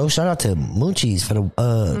 Ooh, bro, shout out to Munchies for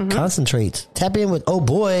the concentrates. Tap in with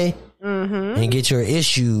boy and get your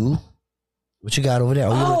issue. What you got over there?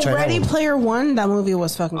 Oh, Ready Player One. That movie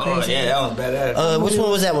was fucking crazy. Oh, yeah, that was badass. Which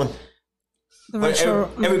one was that one?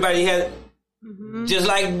 Everybody had, just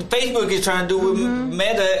like Facebook is trying to do with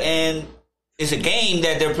Meta, and it's a game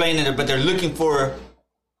that they're playing in it, but they're looking for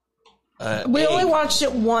we only watched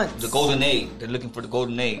it once. The golden egg. They're looking for the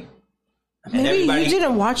golden egg. Maybe you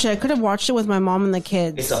didn't watch it. I could have watched it with my mom and the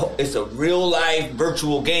kids. It's a real life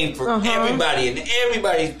virtual game for everybody, and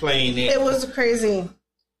everybody's playing it. It was crazy.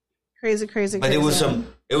 But it was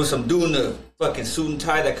some dude in a fucking suit and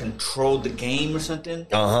tie that controlled the game or something.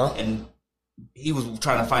 And he was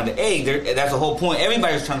trying to find the egg. That's the whole point.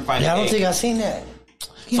 Everybody was trying to find the egg. I don't think I've seen that.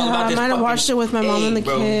 Yeah, I might have watched it with my mom and the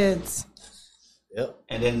kids. Yep.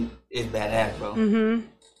 And then it's badass, bro.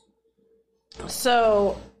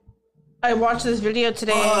 So I watched this video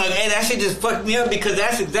today. And that shit just fucked me up because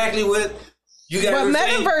that's exactly what you got. What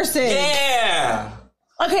metaverse is? Yeah.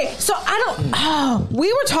 Okay, so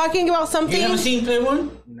we were talking about something. You haven't seen Play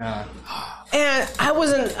One? Nah. And I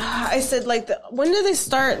wasn't. I said when did they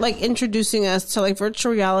start introducing us to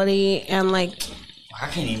virtual reality and I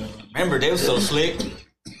can't even remember. They were so slick.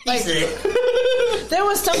 There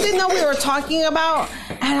was something that we were talking about,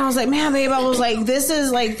 and I was like, "Man, babe," I was like, "This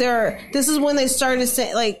is this is when they started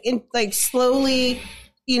saying slowly,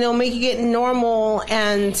 making it normal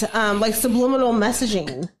and subliminal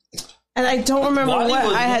messaging." And I don't remember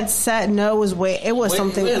what I had said. No, it was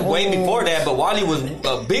something. It was way before that, but Wally was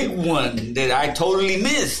a big one that I totally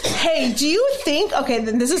missed. Hey, do you think? Okay,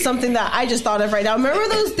 then this is something that I just thought of right now. Remember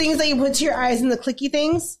those things that you put to your eyes and the clicky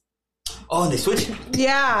things? Oh, and they switch?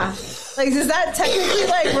 Yeah. Is that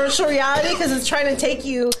technically virtual reality? Because it's trying to take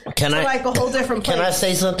you to a whole different place. Can I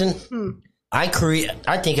say something? I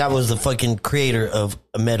think I was the fucking creator of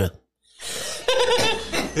a Meta.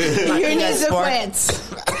 You need to quit.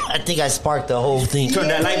 I think I sparked the whole thing. Turn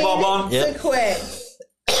that light bulb on? Yep. To quit.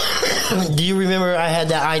 Do you remember I had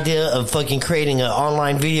that idea of fucking creating an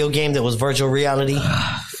online video game that was virtual reality?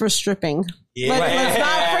 For stripping. Yeah. Let's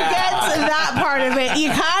not forget that part of it. You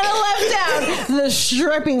kind of left out the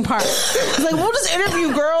stripping part. It's we'll just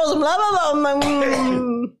interview girls, blah, blah,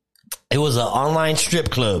 blah. It was an online strip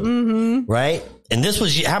club, right? And this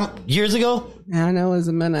was how years ago? Yeah, I know it was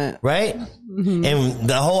a minute. Right? And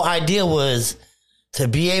the whole idea was to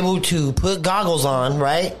be able to put goggles on,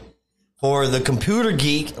 right? For the computer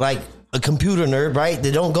geek, like a computer nerd, right?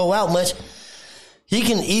 They don't go out much. He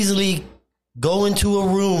can easily go into a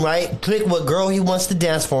room, right? Click what girl he wants to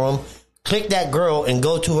dance for him. Click that girl and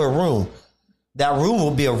go to her room. That room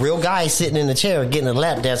will be a real guy sitting in a chair getting a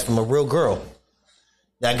lap dance from a real girl.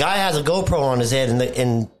 That guy has a GoPro on his head,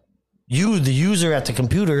 and you, the user at the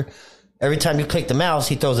computer, every time you click the mouse,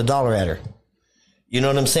 he throws $1 at her. You know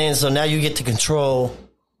what I'm saying? So now you get to control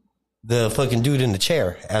the fucking dude in the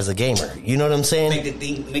chair as a gamer. You know what I'm saying? Make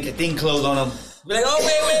the thing close on him. Be like, oh,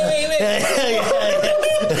 wait.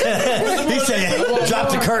 He said, drop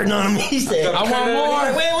the curtain on him. He said, I want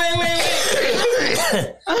more. Wait.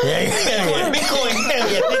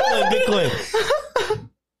 Bitcoin.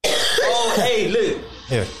 Oh, hey, look.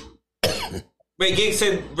 Here. Ray Gig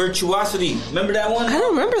said Virtuosity. Remember that one? I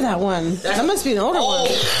don't remember that one. That must be an older one.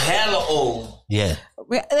 Hella old. Yeah.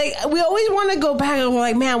 We always want to go back and we're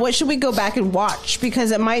like, man, what should we go back and watch?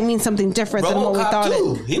 Because it might mean something different than what we thought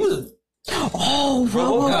too. He was. Oh,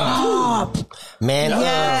 RoboCop. Man.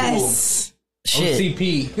 Yes. Shit.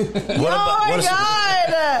 OCP. God.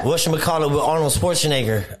 Whatchamacallit with Arnold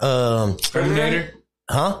Schwarzenegger? Terminator.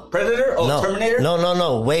 Huh? Predator? Oh, no. Terminator?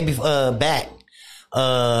 No. Way before, back.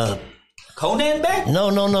 Conan back? No.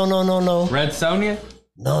 Red Sonja?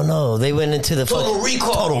 No. They went into the Total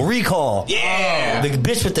Recall. Total Recall. Yeah. The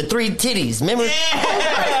bitch with the 3 titties. Remember?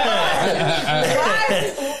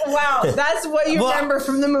 Wow, that's what you remember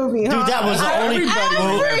from the movie, huh? Dude, that was the only.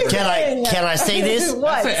 Can I say this?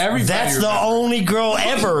 What? That's the only girl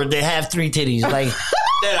ever to have 3 titties. Like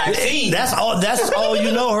that I've seen. That's all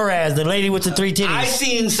you know her as, the lady with the 3 titties. I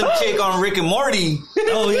seen some chick on Rick and Morty.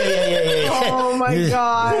 Oh yeah. Oh my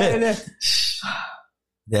god.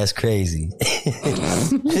 That's crazy.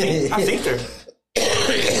 I think her.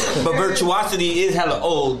 But Virtuosity is hella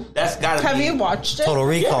old. That's gotta Have be. you watched it? Total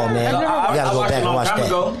Recall, man. You gotta go back and watch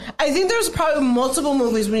that. I think there's probably multiple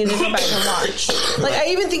movies we need to go back and watch. Like, I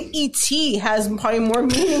even think E.T. has probably more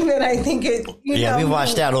meaning than I think it. We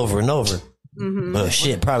watched that over and over. Mm-hmm. But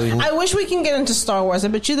shit, probably. I wish we can get into Star Wars. I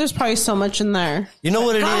bet you there's probably so much in there. You know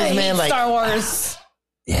what it is, man? Like Star Wars.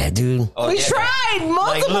 Yeah, dude. We tried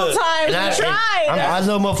multiple times. We tried. I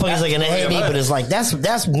know motherfuckers are gonna hate me, but it's like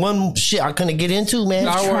that's one shit I couldn't get into, man.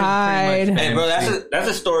 I tried. Hey, bro, that's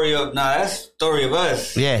a story of that's a story of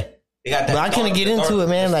us. Yeah. But I couldn't get into it,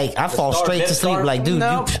 man. Like I fall straight to sleep. Like, dude,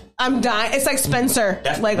 nope. I'm dying. It's like Spencer.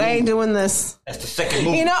 Like I ain't doing this. That's the second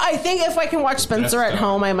movie. You know, I think if I can watch Spencer at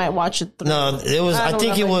home, I might watch it. No, it was. I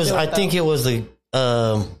think it was the.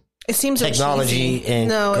 It seems technology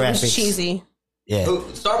and graphics. It was cheesy. Yeah.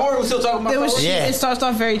 Star Wars, we still talking about Star Wars? It starts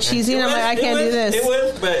off very cheesy, and I'm like, I can't do this. It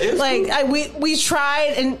was, but it was like we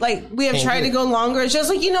tried, and like we have tried to go longer. It's just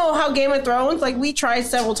like, you know how Game of Thrones, like we tried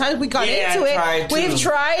several times, we got into it. We've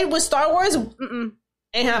tried with Star Wars,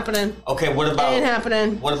 ain't happening. Okay, what about ain't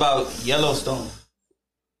happening? What about Yellowstone?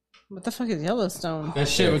 What the fuck is Yellowstone? That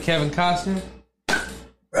shit with Kevin Costner.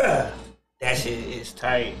 Bruh, that shit is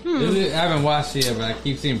tight. I haven't watched it yet, but I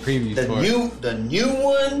keep seeing previews for it. The new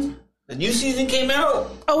one. The new season came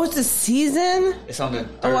out. Oh, it's a season? It's on the.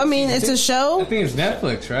 It's a show. I think it's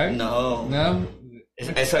Netflix, right? No.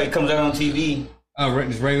 It's it comes out on TV. Oh,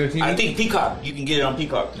 it's regular TV. I think Peacock. You can get it on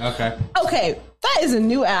Peacock. Okay. That is a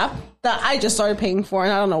new app that I just started paying for,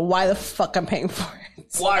 and I don't know why the fuck I'm paying for it.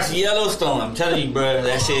 Watch Yellowstone. I'm telling you, bro.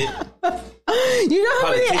 That shit. You know how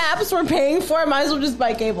many apps we're paying for? I might as well just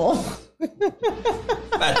buy cable.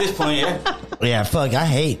 At this point, yeah. Yeah, fuck. I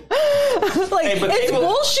hate. It's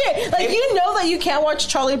bullshit. Like, you know that you can't watch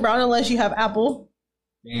Charlie Brown unless you have Apple.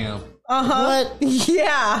 Damn. What?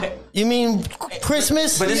 Yeah. You mean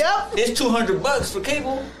Christmas? But it's $200 for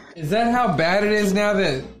cable. Is that how bad it is now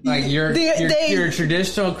that like your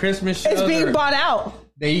traditional Christmas shows? It's being bought out.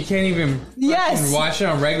 That you can't even watch it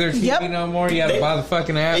on regular TV no more. You got to buy the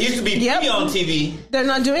fucking app. It used to be free on TV. They're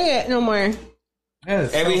not doing it no more.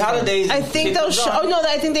 Every holiday, I think they'll show. Oh no,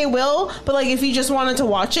 I think they will. But like, if you just wanted to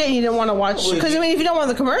watch it, and you didn't want to watch, because I mean, if you don't want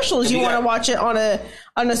the commercials, you want to watch it on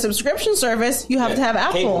a subscription service. You have to have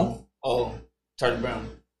Apple. Cable. Oh, Charlie Brown.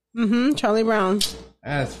 Mm-hmm. Charlie Brown.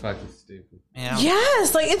 That's fucking stupid. Yeah.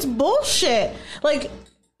 Yes, like it's bullshit. Like,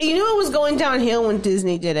 you knew it was going downhill when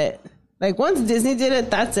Disney did it. Like once Disney did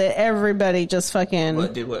it, that's it. Everybody just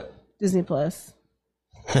fucking did what? Disney Plus.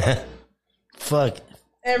 Fuck.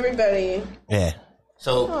 Everybody. Yeah.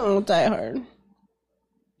 So Die Hard.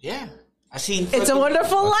 Yeah, I seen. It's a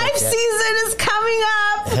Wonderful Life season is coming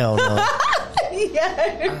up. Hell no.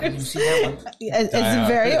 Yes. It's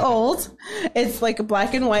very old. It's like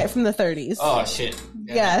black and white from the 30s. Oh shit.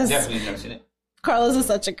 Yeah, yes. Definitely never seen it. Carlos is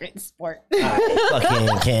such a great sport. I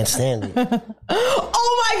fucking can't stand it.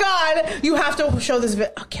 Oh my god! You have to show this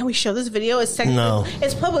video. Can we show this video? It's no.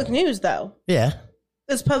 It's public news though. Yeah.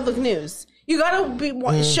 It's public news. You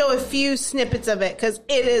gotta show a few snippets of it because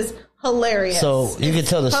it is hilarious. So you can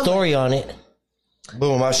tell the story on it.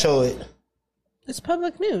 Boom! I'll show it. It's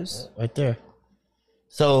public news right there.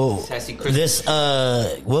 So this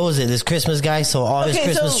what was it? This Christmas guy saw all his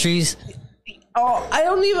Christmas trees. Oh, I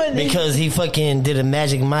don't even because he fucking did a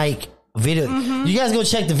Magic Mike video. Mm-hmm. You guys go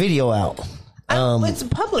check the video out. It's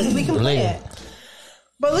public. We can play it,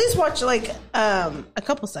 but at least watch like a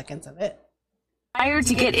couple seconds of it. Hired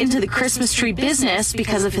to get into the Christmas tree business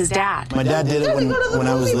because of his dad. My dad did it when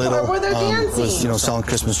I was little. Was selling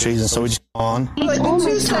Christmas trees, and so we just on. It's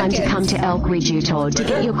almost time to come to Elk Ridge, Utah to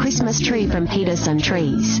get your Christmas tree from Peterson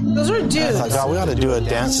Trees. Those are dudes. I thought, God, we ought to do a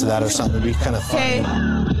dance to that or something. It'd be kind of fun.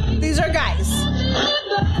 Okay, these are guys.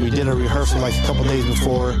 We did a rehearsal like a couple days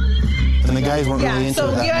before, and the guys weren't really into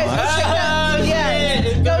it that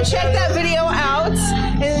much. Go check that video out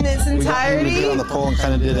in its entirety. We got on the pole and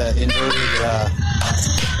kind of did an inverted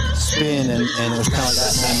spin, and it was kind of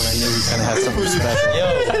that moment I knew we kind of had something special.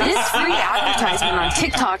 This free advertisement on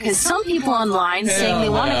TikTok has some people online saying they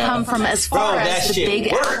want to come from as far as the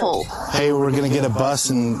Big Apple. Hey, we're going to get a bus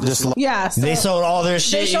and just... Yeah. So they sold all their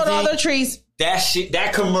shit. They sold all their trees. That shit,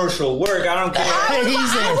 that commercial work. I don't care. I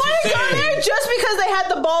want to go there just because they had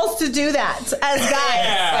the balls to do that as guys.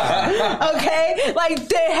 Yeah. Okay, like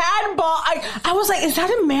they had ball. I was like, is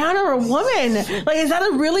that a man or a woman? Like, is that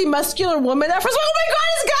a really muscular woman? At first, oh my god,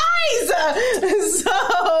 it's guys.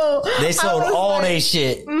 So they sold all their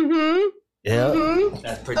shit. Mm-hmm. Yeah. Mm-hmm.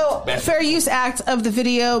 That's pretty. Fair use act of the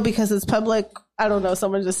video because it's public. I don't know.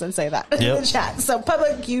 Someone just didn't say that in the chat. So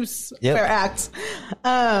public use fair act.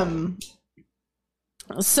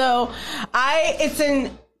 So it's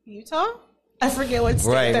in Utah. I forget what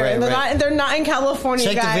state they're in. They're not in California.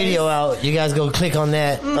 Check the video out. You guys go click on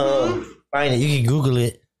that. Find it. You can Google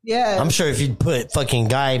it. Yeah. I'm sure if you put fucking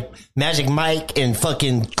Magic Mike and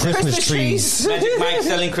fucking Christmas trees. Magic Mike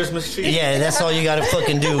selling Christmas trees. Yeah, that's all you gotta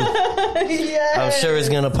fucking do. Yes. I'm sure it's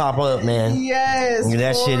gonna pop up, man. Yes.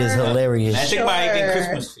 That shit is hilarious. Magic Mike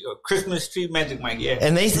and Christmas tree Magic Mike, yeah.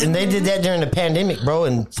 And they did that during the pandemic,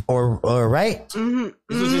 bro, or right?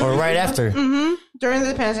 Mm-hmm. Or right after. Mm-hmm. During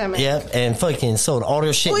the pandemic. Yep, and fucking sold all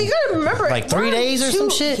their shit. Well, you gotta remember, like 3 days or some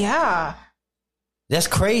shit. Yeah. That's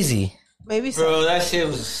crazy. Maybe so. Bro, that shit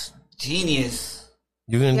was genius.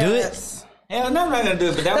 You gonna do it? Hell no, I'm not gonna do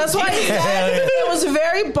it, but that's why he said it was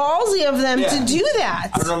very ballsy of them to do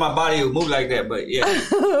that. I don't know my body would move like that, but yeah.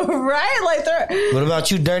 Right? Like they're... What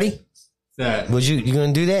about you, Dirty? Would you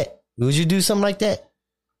gonna do that? Would you do something like that?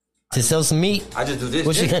 To sell some meat? I just do this.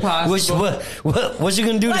 What you gonna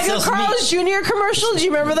do to sell some meat? Like a Carl's Jr. commercial? Do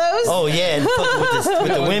you remember those? Oh yeah,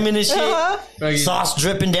 with the women and shit, sauce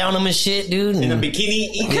dripping down them and shit, dude. In a bikini.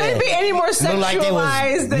 Couldn't be any more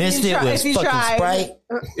sexualized than if you tried. Sprite.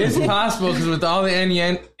 It's possible because with all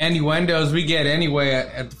the innuendos we get anyway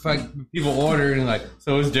at the fuck people order and like,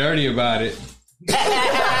 so it's dirty about it.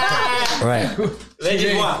 Right.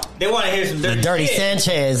 They want to hear some dirty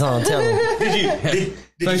Sanchez on television.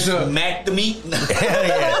 Did you smack the meat? Hell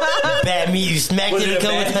yeah. The bad meat. You smacked it.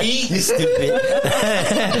 Bad meat? You stupid.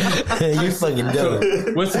 You fucking dumb.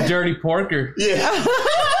 What's a dirty porker? Yeah.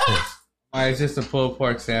 It's just a pulled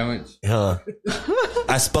pork sandwich.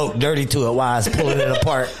 I spoke dirty to it while I was pulling it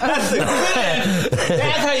apart.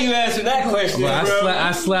 That's how you answer that question, well, bro.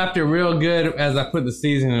 I slapped it real good as I put the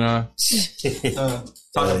seasoning on.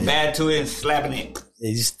 Talking bad to it and slapping it.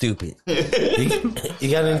 You stupid.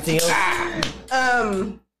 You got anything else?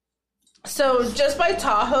 So just by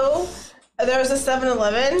Tahoe, there was a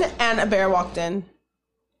 7-Eleven and a bear walked in.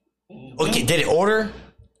 Okay, did it order?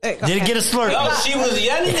 Did it get a slurp? No, she was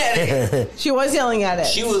yelling at it. She was yelling at it.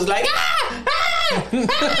 She was like, and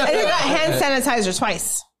it got hand sanitizer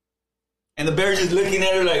twice. And the bear just looking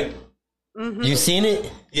at her like, You seen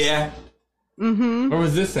it? Yeah. Mm-hmm. Where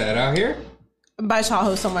was this at? Out here? By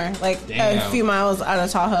Tahoe somewhere. Like a few miles out of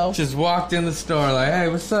Tahoe. Just walked in the store like, hey,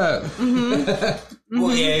 what's up?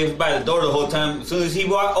 Well, yeah, he was by the door the whole time. As soon as he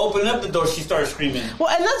opened up the door, she started screaming. Well,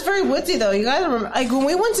 and that's very woodsy, though. You guys remember, like when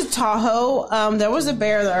we went to Tahoe, there was a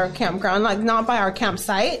bear at our campground, like not by our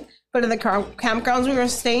campsite, but in the campgrounds we were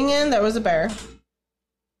staying in, there was a bear.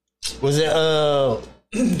 Was it? Oh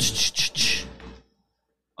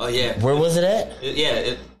yeah. Where was it at?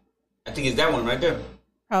 I think it's that one right there.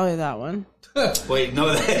 Probably that one. Wait,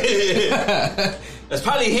 no, that's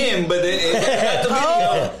probably him, but it's not the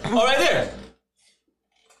video. Oh, right there.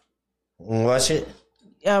 Watch it.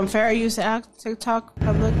 Fair use act TikTok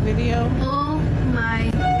public video. Oh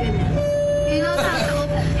my goodness! He knows how to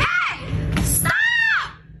open. Hey! Stop!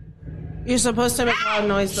 You're supposed to make a loud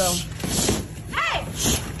noise though. Hey!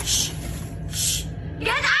 Get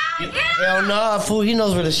out! Get out! Hell no, fool. He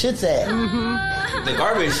knows where the shit's at. The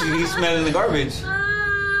garbage. He's smelling the garbage.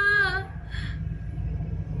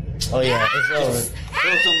 Oh yeah, it's over.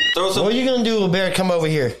 Throw some. What are you gonna do? A bear come over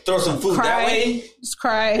here? Throw some food that way. Just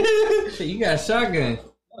cry. You got a shotgun.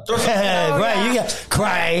 Right, you got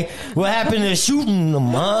cry. What happened to shooting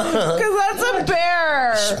them, huh? Because that's a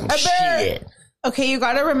bear. A bear. Shit. Okay, you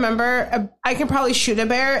gotta remember, I can probably shoot a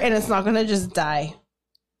bear and it's not gonna just die.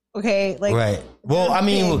 Okay, like right. Well, I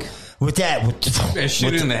mean, with that,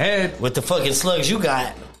 shoot in the head with the fucking slugs you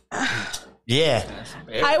got. Yeah,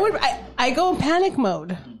 I go in panic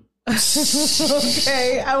mode.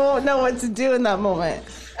 Okay, I won't know what to do in that moment.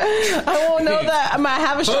 I won't know that I might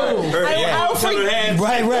have a shot.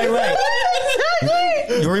 Right.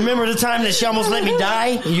 You remember the time that she almost let me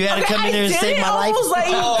die? You had to come in there and save my life. Almost let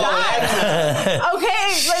you die.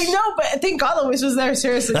 Okay, like no, but thank God Louis was there.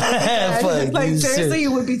 Seriously, like seriously,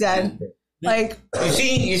 you would be dead. Like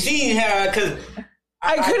you see how because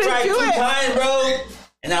I couldn't tried do 2 it. times, bro.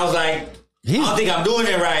 And I was like, I don't think I'm doing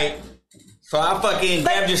it right. So I fucking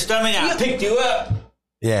grabbed your stomach and I picked you up.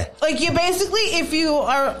 Yeah. Like, you basically, if you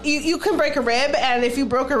are, you can break a rib, and if you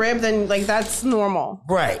broke a rib, then, like, that's normal.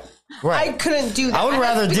 Right. I couldn't do that. I would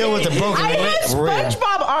rather deal with the broken rib. I had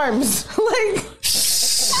SpongeBob arms. Like,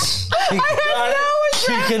 I had no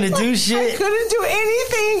She couldn't do shit. I couldn't do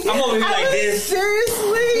anything. I'm over here like this.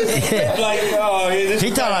 Seriously? Like, oh, he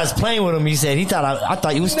thought I was playing with him. He said, I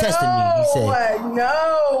thought you was testing me. He said,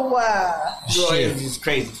 no. Shit. It's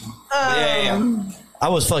crazy. Yeah. I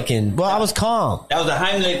was fucking, I was calm. That was a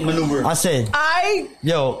Heimlich maneuver. I said,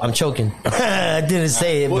 yo, I'm choking. I didn't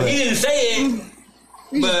say it. Well, but he didn't say it.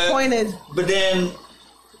 He just pointed. But then,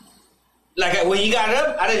 like, when you got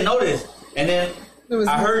up, I didn't notice. And then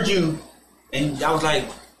I heard you, and I was like,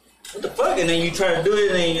 what the fuck? And then you tried to do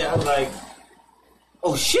it, and I was like,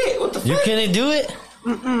 oh shit, what the fuck? You couldn't do it?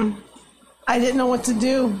 I didn't know what to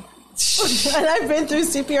do. And I've been through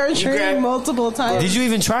CPR training multiple times. Did you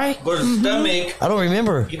even try? Go to the stomach. I don't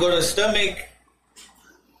remember. You go to the stomach.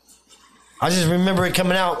 I just remember it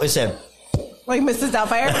coming out. It said, like Mrs.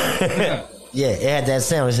 Doubtfire? Yeah, it had that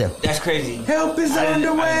sound. It said, that's crazy. Help is on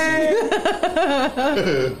the way.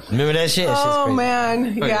 Remember that shit? Oh, crazy.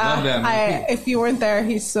 man. Yeah. If you weren't there,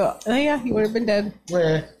 he would have been dead.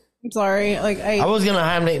 Yeah. I'm sorry. Like, I was going to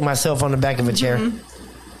Heimlich myself on the back of a chair.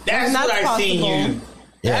 That's what I seen you.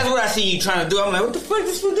 Yeah. That's what I see you trying to do. I'm like, what the fuck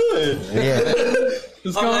is this for doing? Yeah.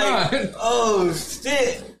 What's going on? Oh,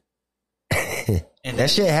 shit. And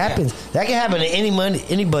that shit happens. That can happen to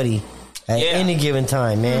anybody at any given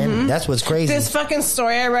time, man. That's what's crazy. This fucking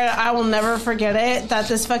story I read, I will never forget it. That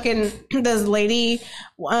this lady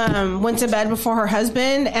went to bed before her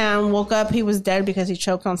husband and woke up. He was dead because he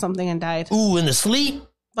choked on something and died. Ooh, in the sleep?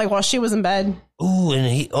 Like while she was in bed. Ooh,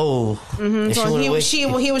 and So he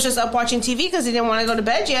was just up watching TV because he didn't want to go to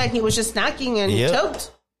bed yet. And he was just snacking and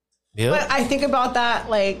choked. Yep. But I think about that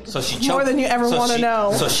like more than you ever want to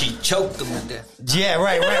know. So she choked him to death. Yeah,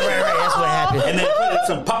 right. That's what happened. And then put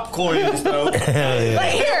some popcorn in his throat. Like,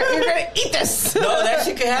 here, you're going to eat this. No, that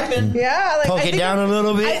shit could happen. Yeah. Like, poke it down a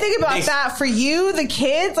little bit. I think about that for you, the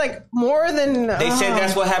kids, like more than... They said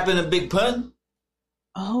that's what happened to Big Pun.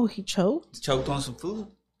 Oh, he choked? Choked on some food.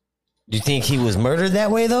 Do you think he was murdered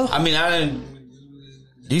that way, though? I mean, I didn't...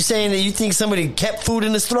 You saying that you think somebody kept food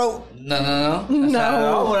in his throat? No. That's not at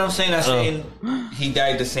all what I'm saying. I'm saying he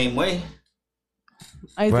died the same way.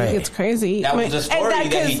 I think it's crazy. That was the story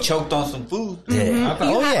that he choked on some food.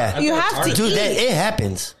 Yeah. You have to Dude, eat. it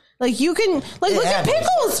happens. Like, you can... Like, look at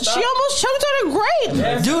Pickles. She almost choked on a grape.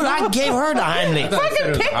 Yeah. Dude, I gave her the Heimlich.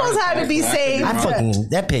 Fucking Pickles had to be saved.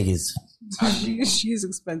 That pig is... She's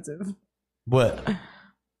expensive. What?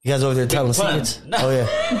 You guys over there telling secrets? No. Oh, yeah.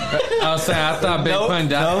 I was saying, I thought Big Pun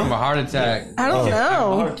died from a heart attack. I don't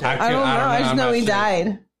know. I don't know. I just know he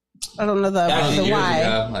died. I don't know the why.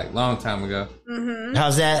 Ago, like long time ago. Mm-hmm.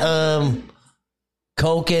 How's that?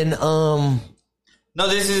 Coke and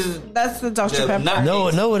that's the Dr. Pepper. No,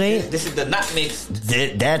 it ain't. This is the not mixed.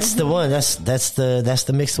 That's the one. That's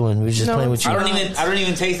the mixed one. We're just playing with you. I don't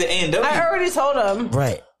even taste the A&W. I already told him.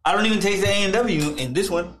 Right. I don't even taste the A&W in this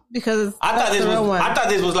one because I thought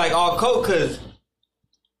this was like all Coke because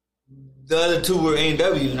the other two were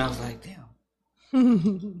A&W, and I was like, damn,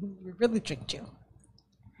 we really tricked you.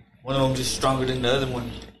 One of them just stronger than the other one.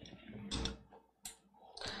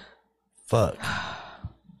 Fuck.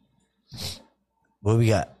 What we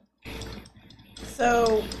got?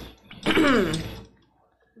 So,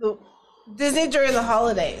 Disney during the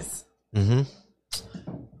holidays. Mm-hmm.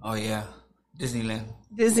 Oh yeah, Disneyland.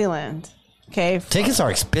 Okay. Tickets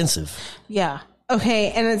are expensive. Yeah.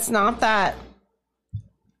 Okay, and it's not that.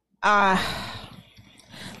 I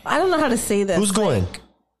don't know how to say this. Who's going?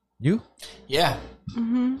 You? Yeah.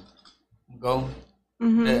 Mm-hmm. Go.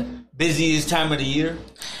 Mm-hmm. The busiest time of the year.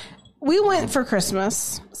 We went for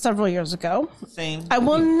Christmas several years ago. Same. I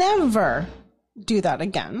will never do that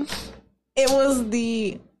again. It was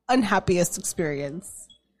the unhappiest experience.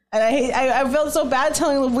 And I felt so bad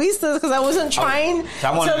telling Luis this because I wasn't trying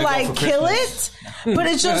to like kill it. But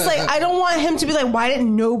it's just like, I don't want him to be like, why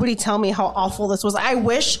didn't nobody tell me how awful this was? I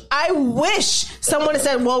wish someone had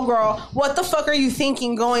said, well, girl, what the fuck are you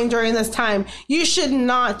thinking going during this time? You should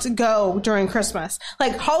not go during Christmas.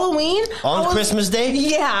 Like Halloween. On Christmas Day?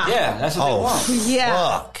 Yeah. Yeah, that's what they want. Yeah.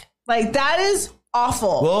 Fuck. Like that is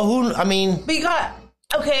awful. Well, But you got...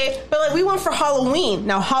 Okay, but like we went for Halloween.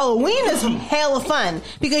 Now Halloween is hella fun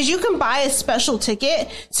because you can buy a special ticket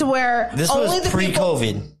to where this only was the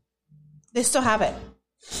pre-COVID. They still have it.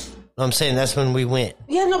 I'm saying that's when we went.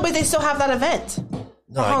 Yeah, no, but they still have that event.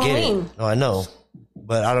 No, I get it. No, I know.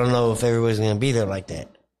 But I don't know if everybody's going to be there like that,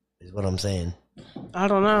 is what I'm saying. I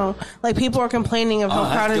don't know. Like, people are complaining of how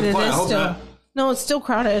crowded it is still. No, it's still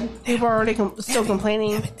crowded. People are already still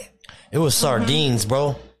complaining. It was sardines,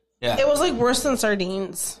 bro. Yeah. It was like worse than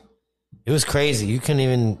sardines. It was crazy. You couldn't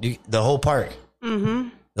even... the whole park. Mm-hmm.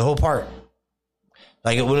 The whole park.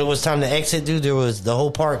 Like, when it was time to exit, dude, the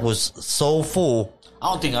whole park was so full. I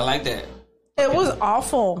don't think I like that. It was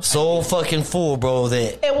awful. So fucking full, bro,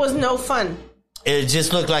 that... It was no fun. It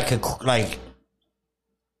just looked like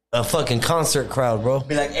a fucking concert crowd, bro.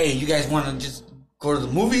 Be like, hey, you guys want to just go to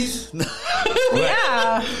the movies?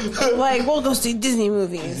 Yeah. Like, we'll go see Disney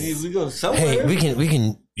movies. We go somewhere. Hey, we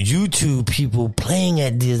can YouTube people playing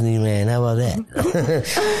at Disneyland. How about that?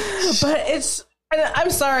 But it's... I'm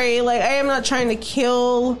sorry, like, I am not trying to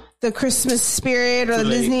kill the Christmas spirit or the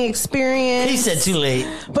Disney experience. He said too late.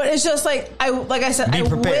 But it's just like I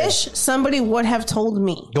wish somebody would have told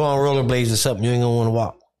me. Go on rollerblades or something. You ain't gonna want to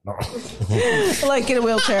walk. No. Like, get a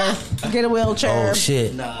wheelchair. Get a wheelchair. Oh,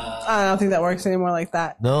 shit. Nah. I don't think that works anymore like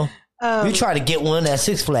that. No? You try to get one at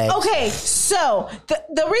Six Flags. Okay, so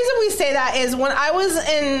the reason we say that is when I was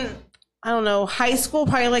in, I don't know, high school,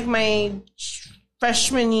 probably like my...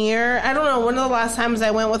 freshman year. I don't know, one of the last times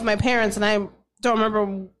I went with my parents, and I don't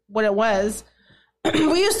remember what it was.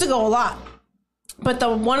 We used to go a lot. But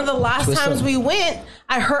one of the last times we went,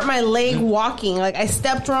 I hurt my leg walking. Like, I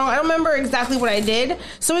stepped wrong. I don't remember exactly what I did.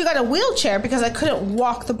 So we got a wheelchair because I couldn't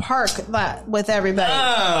walk the park with everybody.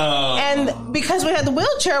 Oh. And because we had the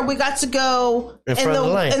wheelchair, we got to go in the front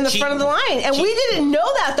of the line. And we didn't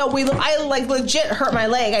know that, though. I like legit hurt my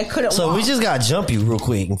leg. I couldn't walk. So we just got to jump you real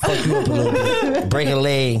quick and fuck you up a little bit. Break a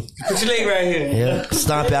leg. Put your leg right here. Yeah.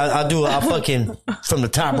 Stomp it. I'll fucking from the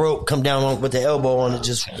top rope, come down with the elbow on it.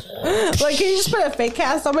 Just like, can you just put a fake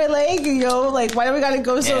cast on my leg? You know, like, why do we got to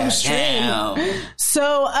go so extreme? Damn.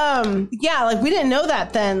 So, yeah, like, we didn't know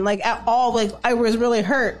that then, like, at all. Like, I was really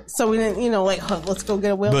hurt. So we didn't, like, let's go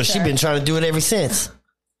get a wheelchair. But she's been trying to do it ever since.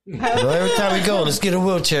 So every time we go, let's get a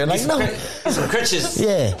wheelchair. Like, no. Some crutches.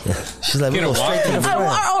 Yeah. She's like, we go straight to the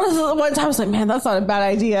front. One time I was like, man, that's not a bad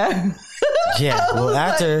idea. Yeah. Well,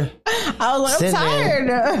 after. I was like, I'm tired.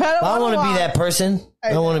 I don't want to be that person. I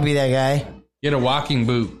don't want to be that guy. Get a walking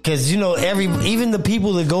boot. Because, even the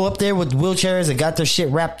people that go up there with wheelchairs that got their shit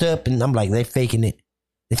wrapped up, and I'm like, they're faking it.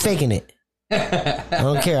 They're faking it. I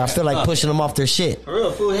don't care. I feel like pushing them off their shit. For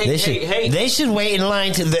real, fool. They should wait in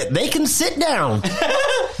line they can sit down.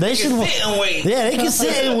 They should sit and wait. Yeah, they can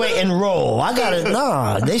sit and wait and roll.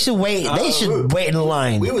 They should wait. They should wait in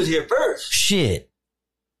line. We was here first. Shit.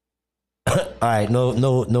 All right,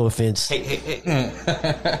 no offense. Hey.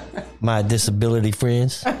 My disability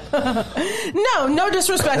friends. No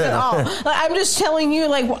disrespect at all. Like, I'm just telling you,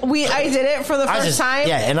 like, I did it for the first time.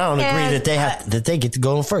 Yeah, and I don't agree that they get to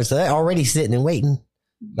go first. So they're already sitting and waiting.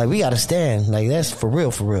 Like, we got to stand. Like, that's for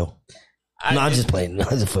real. I'm just playing.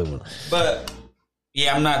 But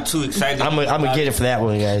yeah, I'm not too excited. I'm gonna get it for that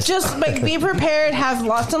one, guys. Just like, be prepared. Have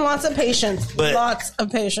lots and lots of patience. Lots of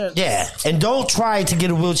patience. Yeah, and don't try to get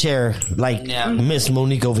a wheelchair like Miss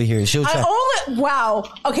Monique over here. She'll try. Wow.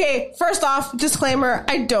 Okay. First off, disclaimer: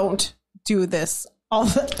 I don't do this ever.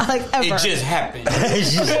 It just happened.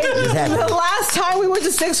 The last time we went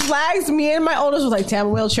to Six Flags, me and my oldest was like, "Damn, a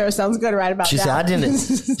wheelchair sounds good right about that." She said, "I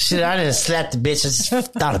didn't slap the bitch. I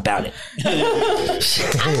just thought about it."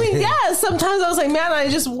 I mean, yeah. Sometimes I was like, "Man, I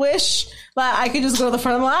just wish that I could just go to the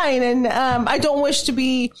front of the line," and I don't wish to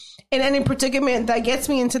be in any predicament that gets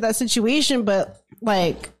me into that situation. But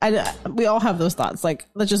like, we all have those thoughts. Like,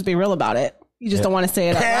 let's just be real about it. You just don't want to say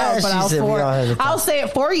it out loud, but I'll say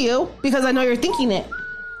it for you because I know you're thinking it.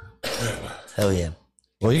 Hell yeah.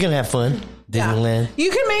 Well, you're going to have fun. Disneyland. Yeah.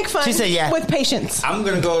 You can make fun with patience. I'm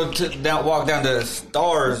going to go walk down the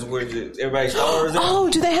stars where everybody's stars.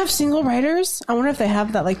 Oh, do they have single riders? I wonder if they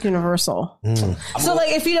have that like Universal. So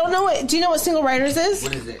like, if you don't know do you know what single riders is?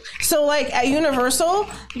 What is it? So like at Universal,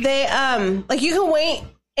 they, like you can wait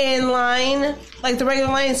in line, like the regular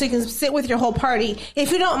line, so you can sit with your whole party.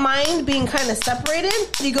 If you don't mind being kind of separated,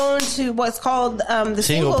 you go into what's called the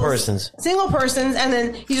single persons, and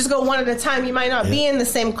then you just go one at a time. You might not be in the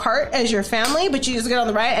same cart as your family, but you just get on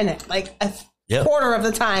the ride, and like a quarter of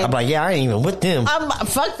the time, I'm like, I ain't even with them.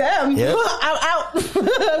 Fuck them. Yep. I'm out.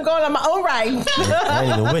 I'm going on my own ride. I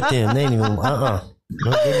ain't even with them. They ain't even.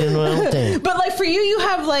 But like for you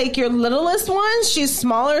have like your littlest one. She's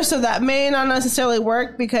smaller, so that may not necessarily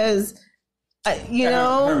work because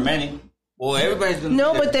her many. Well, everybody's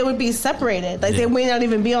gonna but they would be separated. Like they may not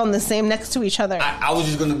even be on the same next to each other. I was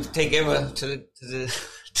just gonna take Eva to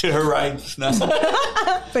To her rides. No.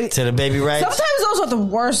 To the baby rides. Sometimes those are the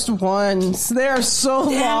worst ones. They are so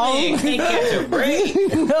long. You can't catch a break.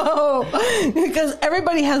 No, because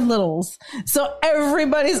everybody has littles, so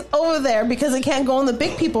everybody's over there because they can't go on the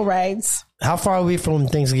big people rides. How far are we from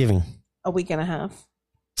Thanksgiving? A week and a half.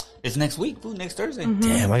 It's next week, food, next Thursday. Mm-hmm.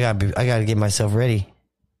 Damn, I gotta get myself ready.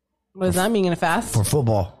 What does that mean? Gonna fast for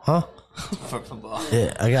football, huh? For football.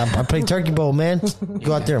 Yeah, I play turkey bowl, man.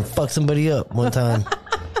 Go out there and fuck somebody up one time,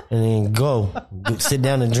 and then go sit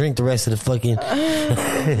down and drink the rest of the fucking.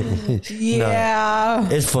 Yeah,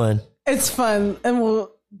 no, it's fun. It's fun, and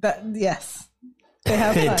yes, they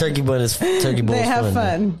have fun. Turkey bowl is turkey bowl. They have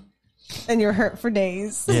fun, and you're hurt for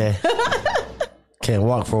days. Yeah, can't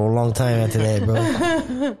walk for a long time after that, bro.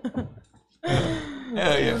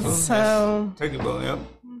 Hell yeah, so turkey bowl, yep.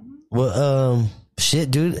 Well,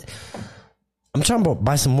 shit, dude. I'm trying to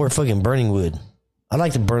buy some more fucking burning wood. I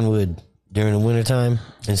like to burn wood during the wintertime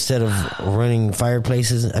instead of running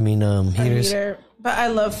fireplaces. I mean, heaters. But I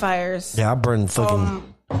love fires. Yeah, I burn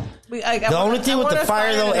fucking. The only thing with the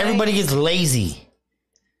fire though, everybody gets lazy.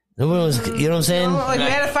 Nobody was, you know what I'm saying? Like we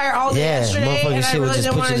had a fire all day yesterday, and I really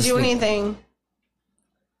didn't want to do anything.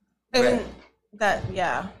 And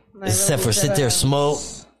yeah. Except for sit there, smoke,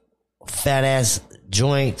 fat ass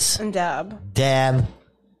joints, and dab,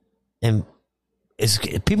 and is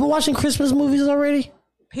people watching Christmas movies already?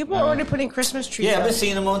 People are already putting Christmas trees. Yeah, I've been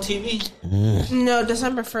seeing them on TV. No,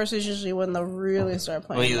 December 1st is usually when they really start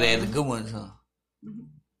playing. Well, they have the good ones, huh?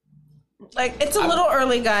 Like it's a little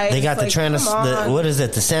early, guys. They got like, what is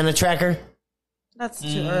it? The Santa tracker. That's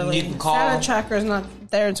too early. You can call. Santa tracker is not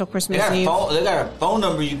there until Christmas Eve. They got a phone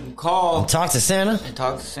number you can call. And talk to Santa? And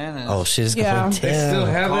talk to Santa. Oh, shit. It's yeah. going They still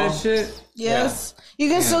have that shit? Yes. Yeah. You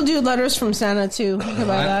can still do letters from Santa, too. Think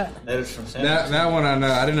about that. Letters from Santa. That one I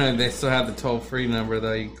know. I didn't know they still have the toll-free number,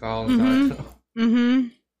 though. You can call and talk to them. Mm-hmm.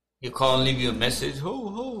 You call and leave you a message. Ho,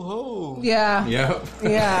 ho, ho. Yeah. Yep.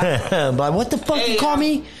 Yeah. But what the fuck you call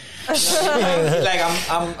me? Like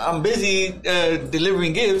I'm busy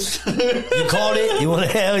delivering gifts. You called it? You want to?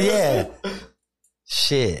 Hell yeah.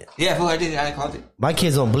 Shit. Yeah, who I did. I called it. My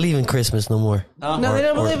kids don't believe in Christmas no more. No, they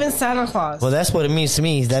don't believe in Santa Claus. Well, that's what it means to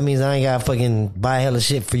me. That means I ain't gotta fucking buy hella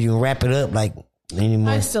shit for you and wrap it up like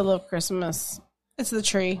anymore. I still love Christmas. It's the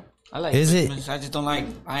tree. I like Is Christmas. it? I just don't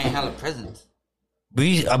like buying hella presents.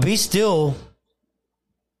 We still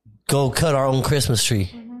go cut our own Christmas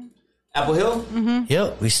tree. Apple Hill? Mm-hmm.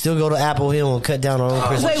 Yep, we still go to Apple Hill and cut down our own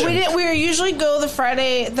Christmas tree. We usually go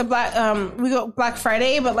we go Black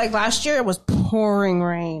Friday, but like last year it was pouring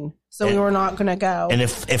rain, so we were not gonna go. And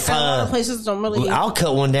if a lot of places don't really, I'll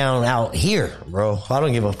cut one down out here, bro. I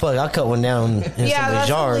don't give a fuck. I'll cut one down in somebody's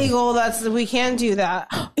yard. Illegal. We can't do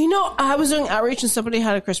that. You know, I was doing outreach and somebody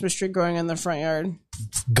had a Christmas tree growing in their front yard.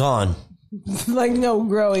 Gone. Like no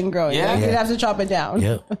growing. Yeah. Like, you'd have to chop it down.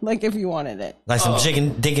 Yep. Like if you wanted it. Like some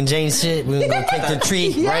Dick and Jane shit. We're gonna take the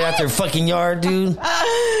tree right out their fucking yard, dude.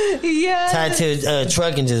 Yeah. Tie it to a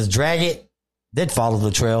truck and just drag it. They'd follow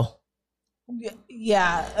the trail.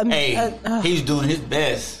 Yeah. Hey, he's doing his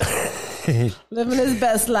best. Living his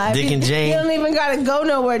best life. Dick and Jane. He don't even gotta go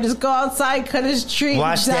nowhere. Just go outside, cut his tree.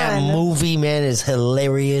 Watch that movie, man. It's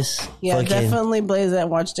hilarious. Yeah, definitely blaze that.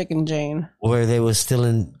 Watch Dick and Jane. Where they was still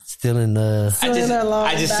in the.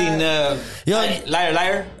 I just seen Liar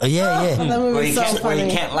Liar. Oh yeah. Where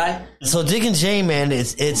you can't lie. So Dick and Jane, man,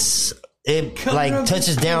 it like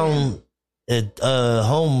touches down at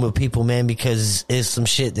home with people, man, because it's some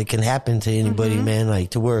shit that can happen to anybody, man.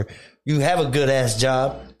 Like to where you have a good ass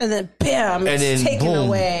job, and then bam, and then taken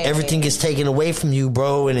away. Everything gets taken away from you,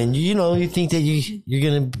 bro. And then you think that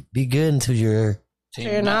you're gonna be good until you're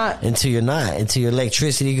not. Until your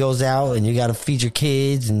electricity goes out and you got to feed your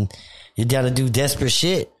kids and you're down to do desperate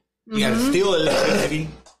shit. You got to steal electricity.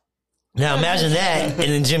 Now imagine that, and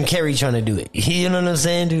then Jim Carrey trying to do it. You know what I'm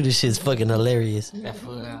saying, dude? This shit's fucking hilarious.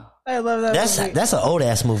 I love that. That's an old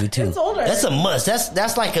ass movie too. It's older. That's a must.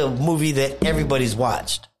 That's like a movie that everybody's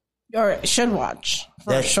watched or should watch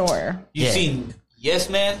for sure. You seen Yes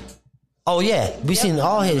Man? Oh yeah, we seen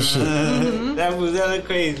all his shit. That was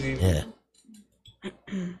crazy. Yeah.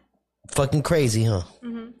 Fucking crazy, huh?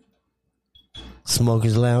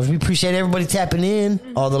 Smokers Lounge. We appreciate everybody tapping in,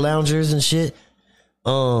 all the loungers and shit.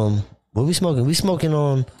 What we smoking? We smoking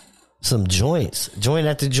on some joints. Joint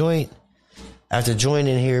after joint. After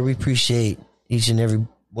joining here, we appreciate each and every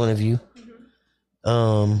one of you.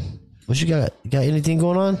 What you got? You got anything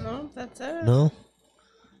going on? No, that's it. No?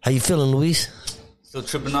 How you feeling, Luis? Still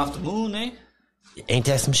tripping off the moon, eh? Ain't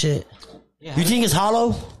that some shit? Yeah, you think it's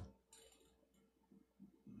hollow?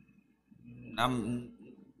 I'm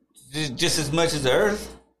just as much as the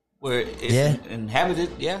Earth. where it's inhabited.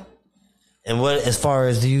 Yeah. And what, as far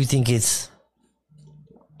as, do you think it's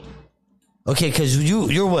okay? Because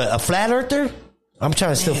you're what, a flat earther? I'm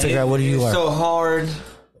trying to still figure out what you are. It's so hard.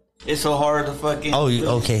 It's so hard to fucking. Oh,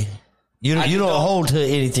 okay. You don't hold to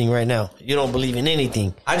anything right now. You don't believe in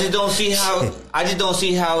anything. I just don't see how. I just don't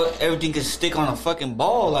see how everything can stick on a fucking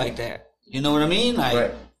ball like that. You know what I mean?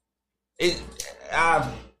 Like right.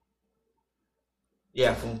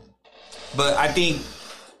 Yeah. But I think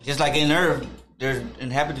just like in Earth, there's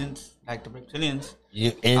inhabitants like the reptilians.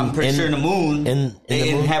 I'm pretty sure in the moon, they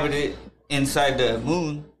inhabited inside the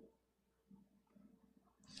moon.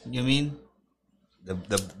 You know what I mean?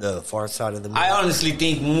 The far side of the moon. I honestly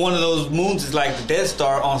think one of those moons is like the Death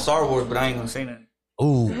Star on Star Wars, but I ain't gonna say nothing.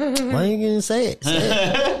 Ooh, why ain't you gonna say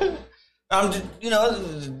it? I'm just,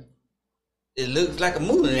 it looks like a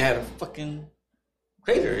moon and it had a fucking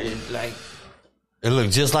crater. It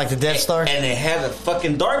looked just like the Death Star? And it had a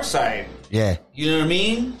fucking dark side. Yeah. You know what I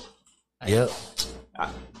mean? Yep.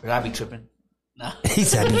 But I be tripping. Nah. He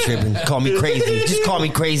said I be tripping. Call me crazy. Just call me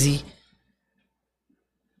crazy.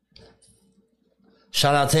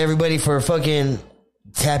 Shout out to everybody for fucking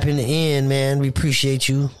tapping in, man. We appreciate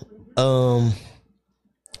you.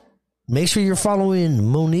 Make sure you're following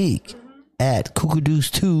Monique at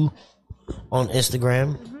Cuckoo2 on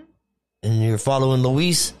Instagram. And you're following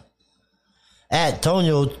Luis at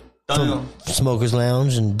Tonyo from Smokers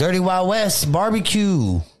Lounge and Dirty Wild West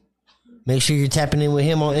Barbecue. Make sure you're tapping in with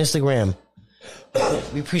him on Instagram.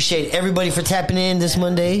 We appreciate everybody for tapping in this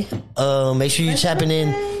Monday. Make sure you're tapping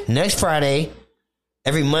in next Friday.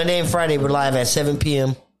 Every Monday and Friday, we're live at 7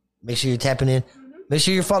 p.m. Make sure you're tapping in. Make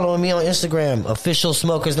sure you're following me on Instagram, Official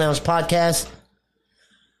Smokers Lounge Podcast.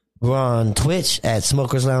 We're on Twitch at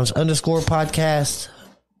Smokers Lounge _podcast.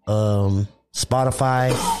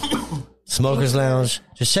 Spotify, Smokers Lounge.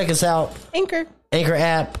 Just check us out. Anchor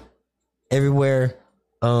app, everywhere.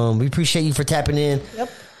 We appreciate you for tapping in. Yep.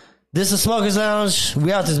 This is Smokers Lounge.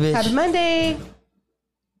 We out this bitch. Happy Monday.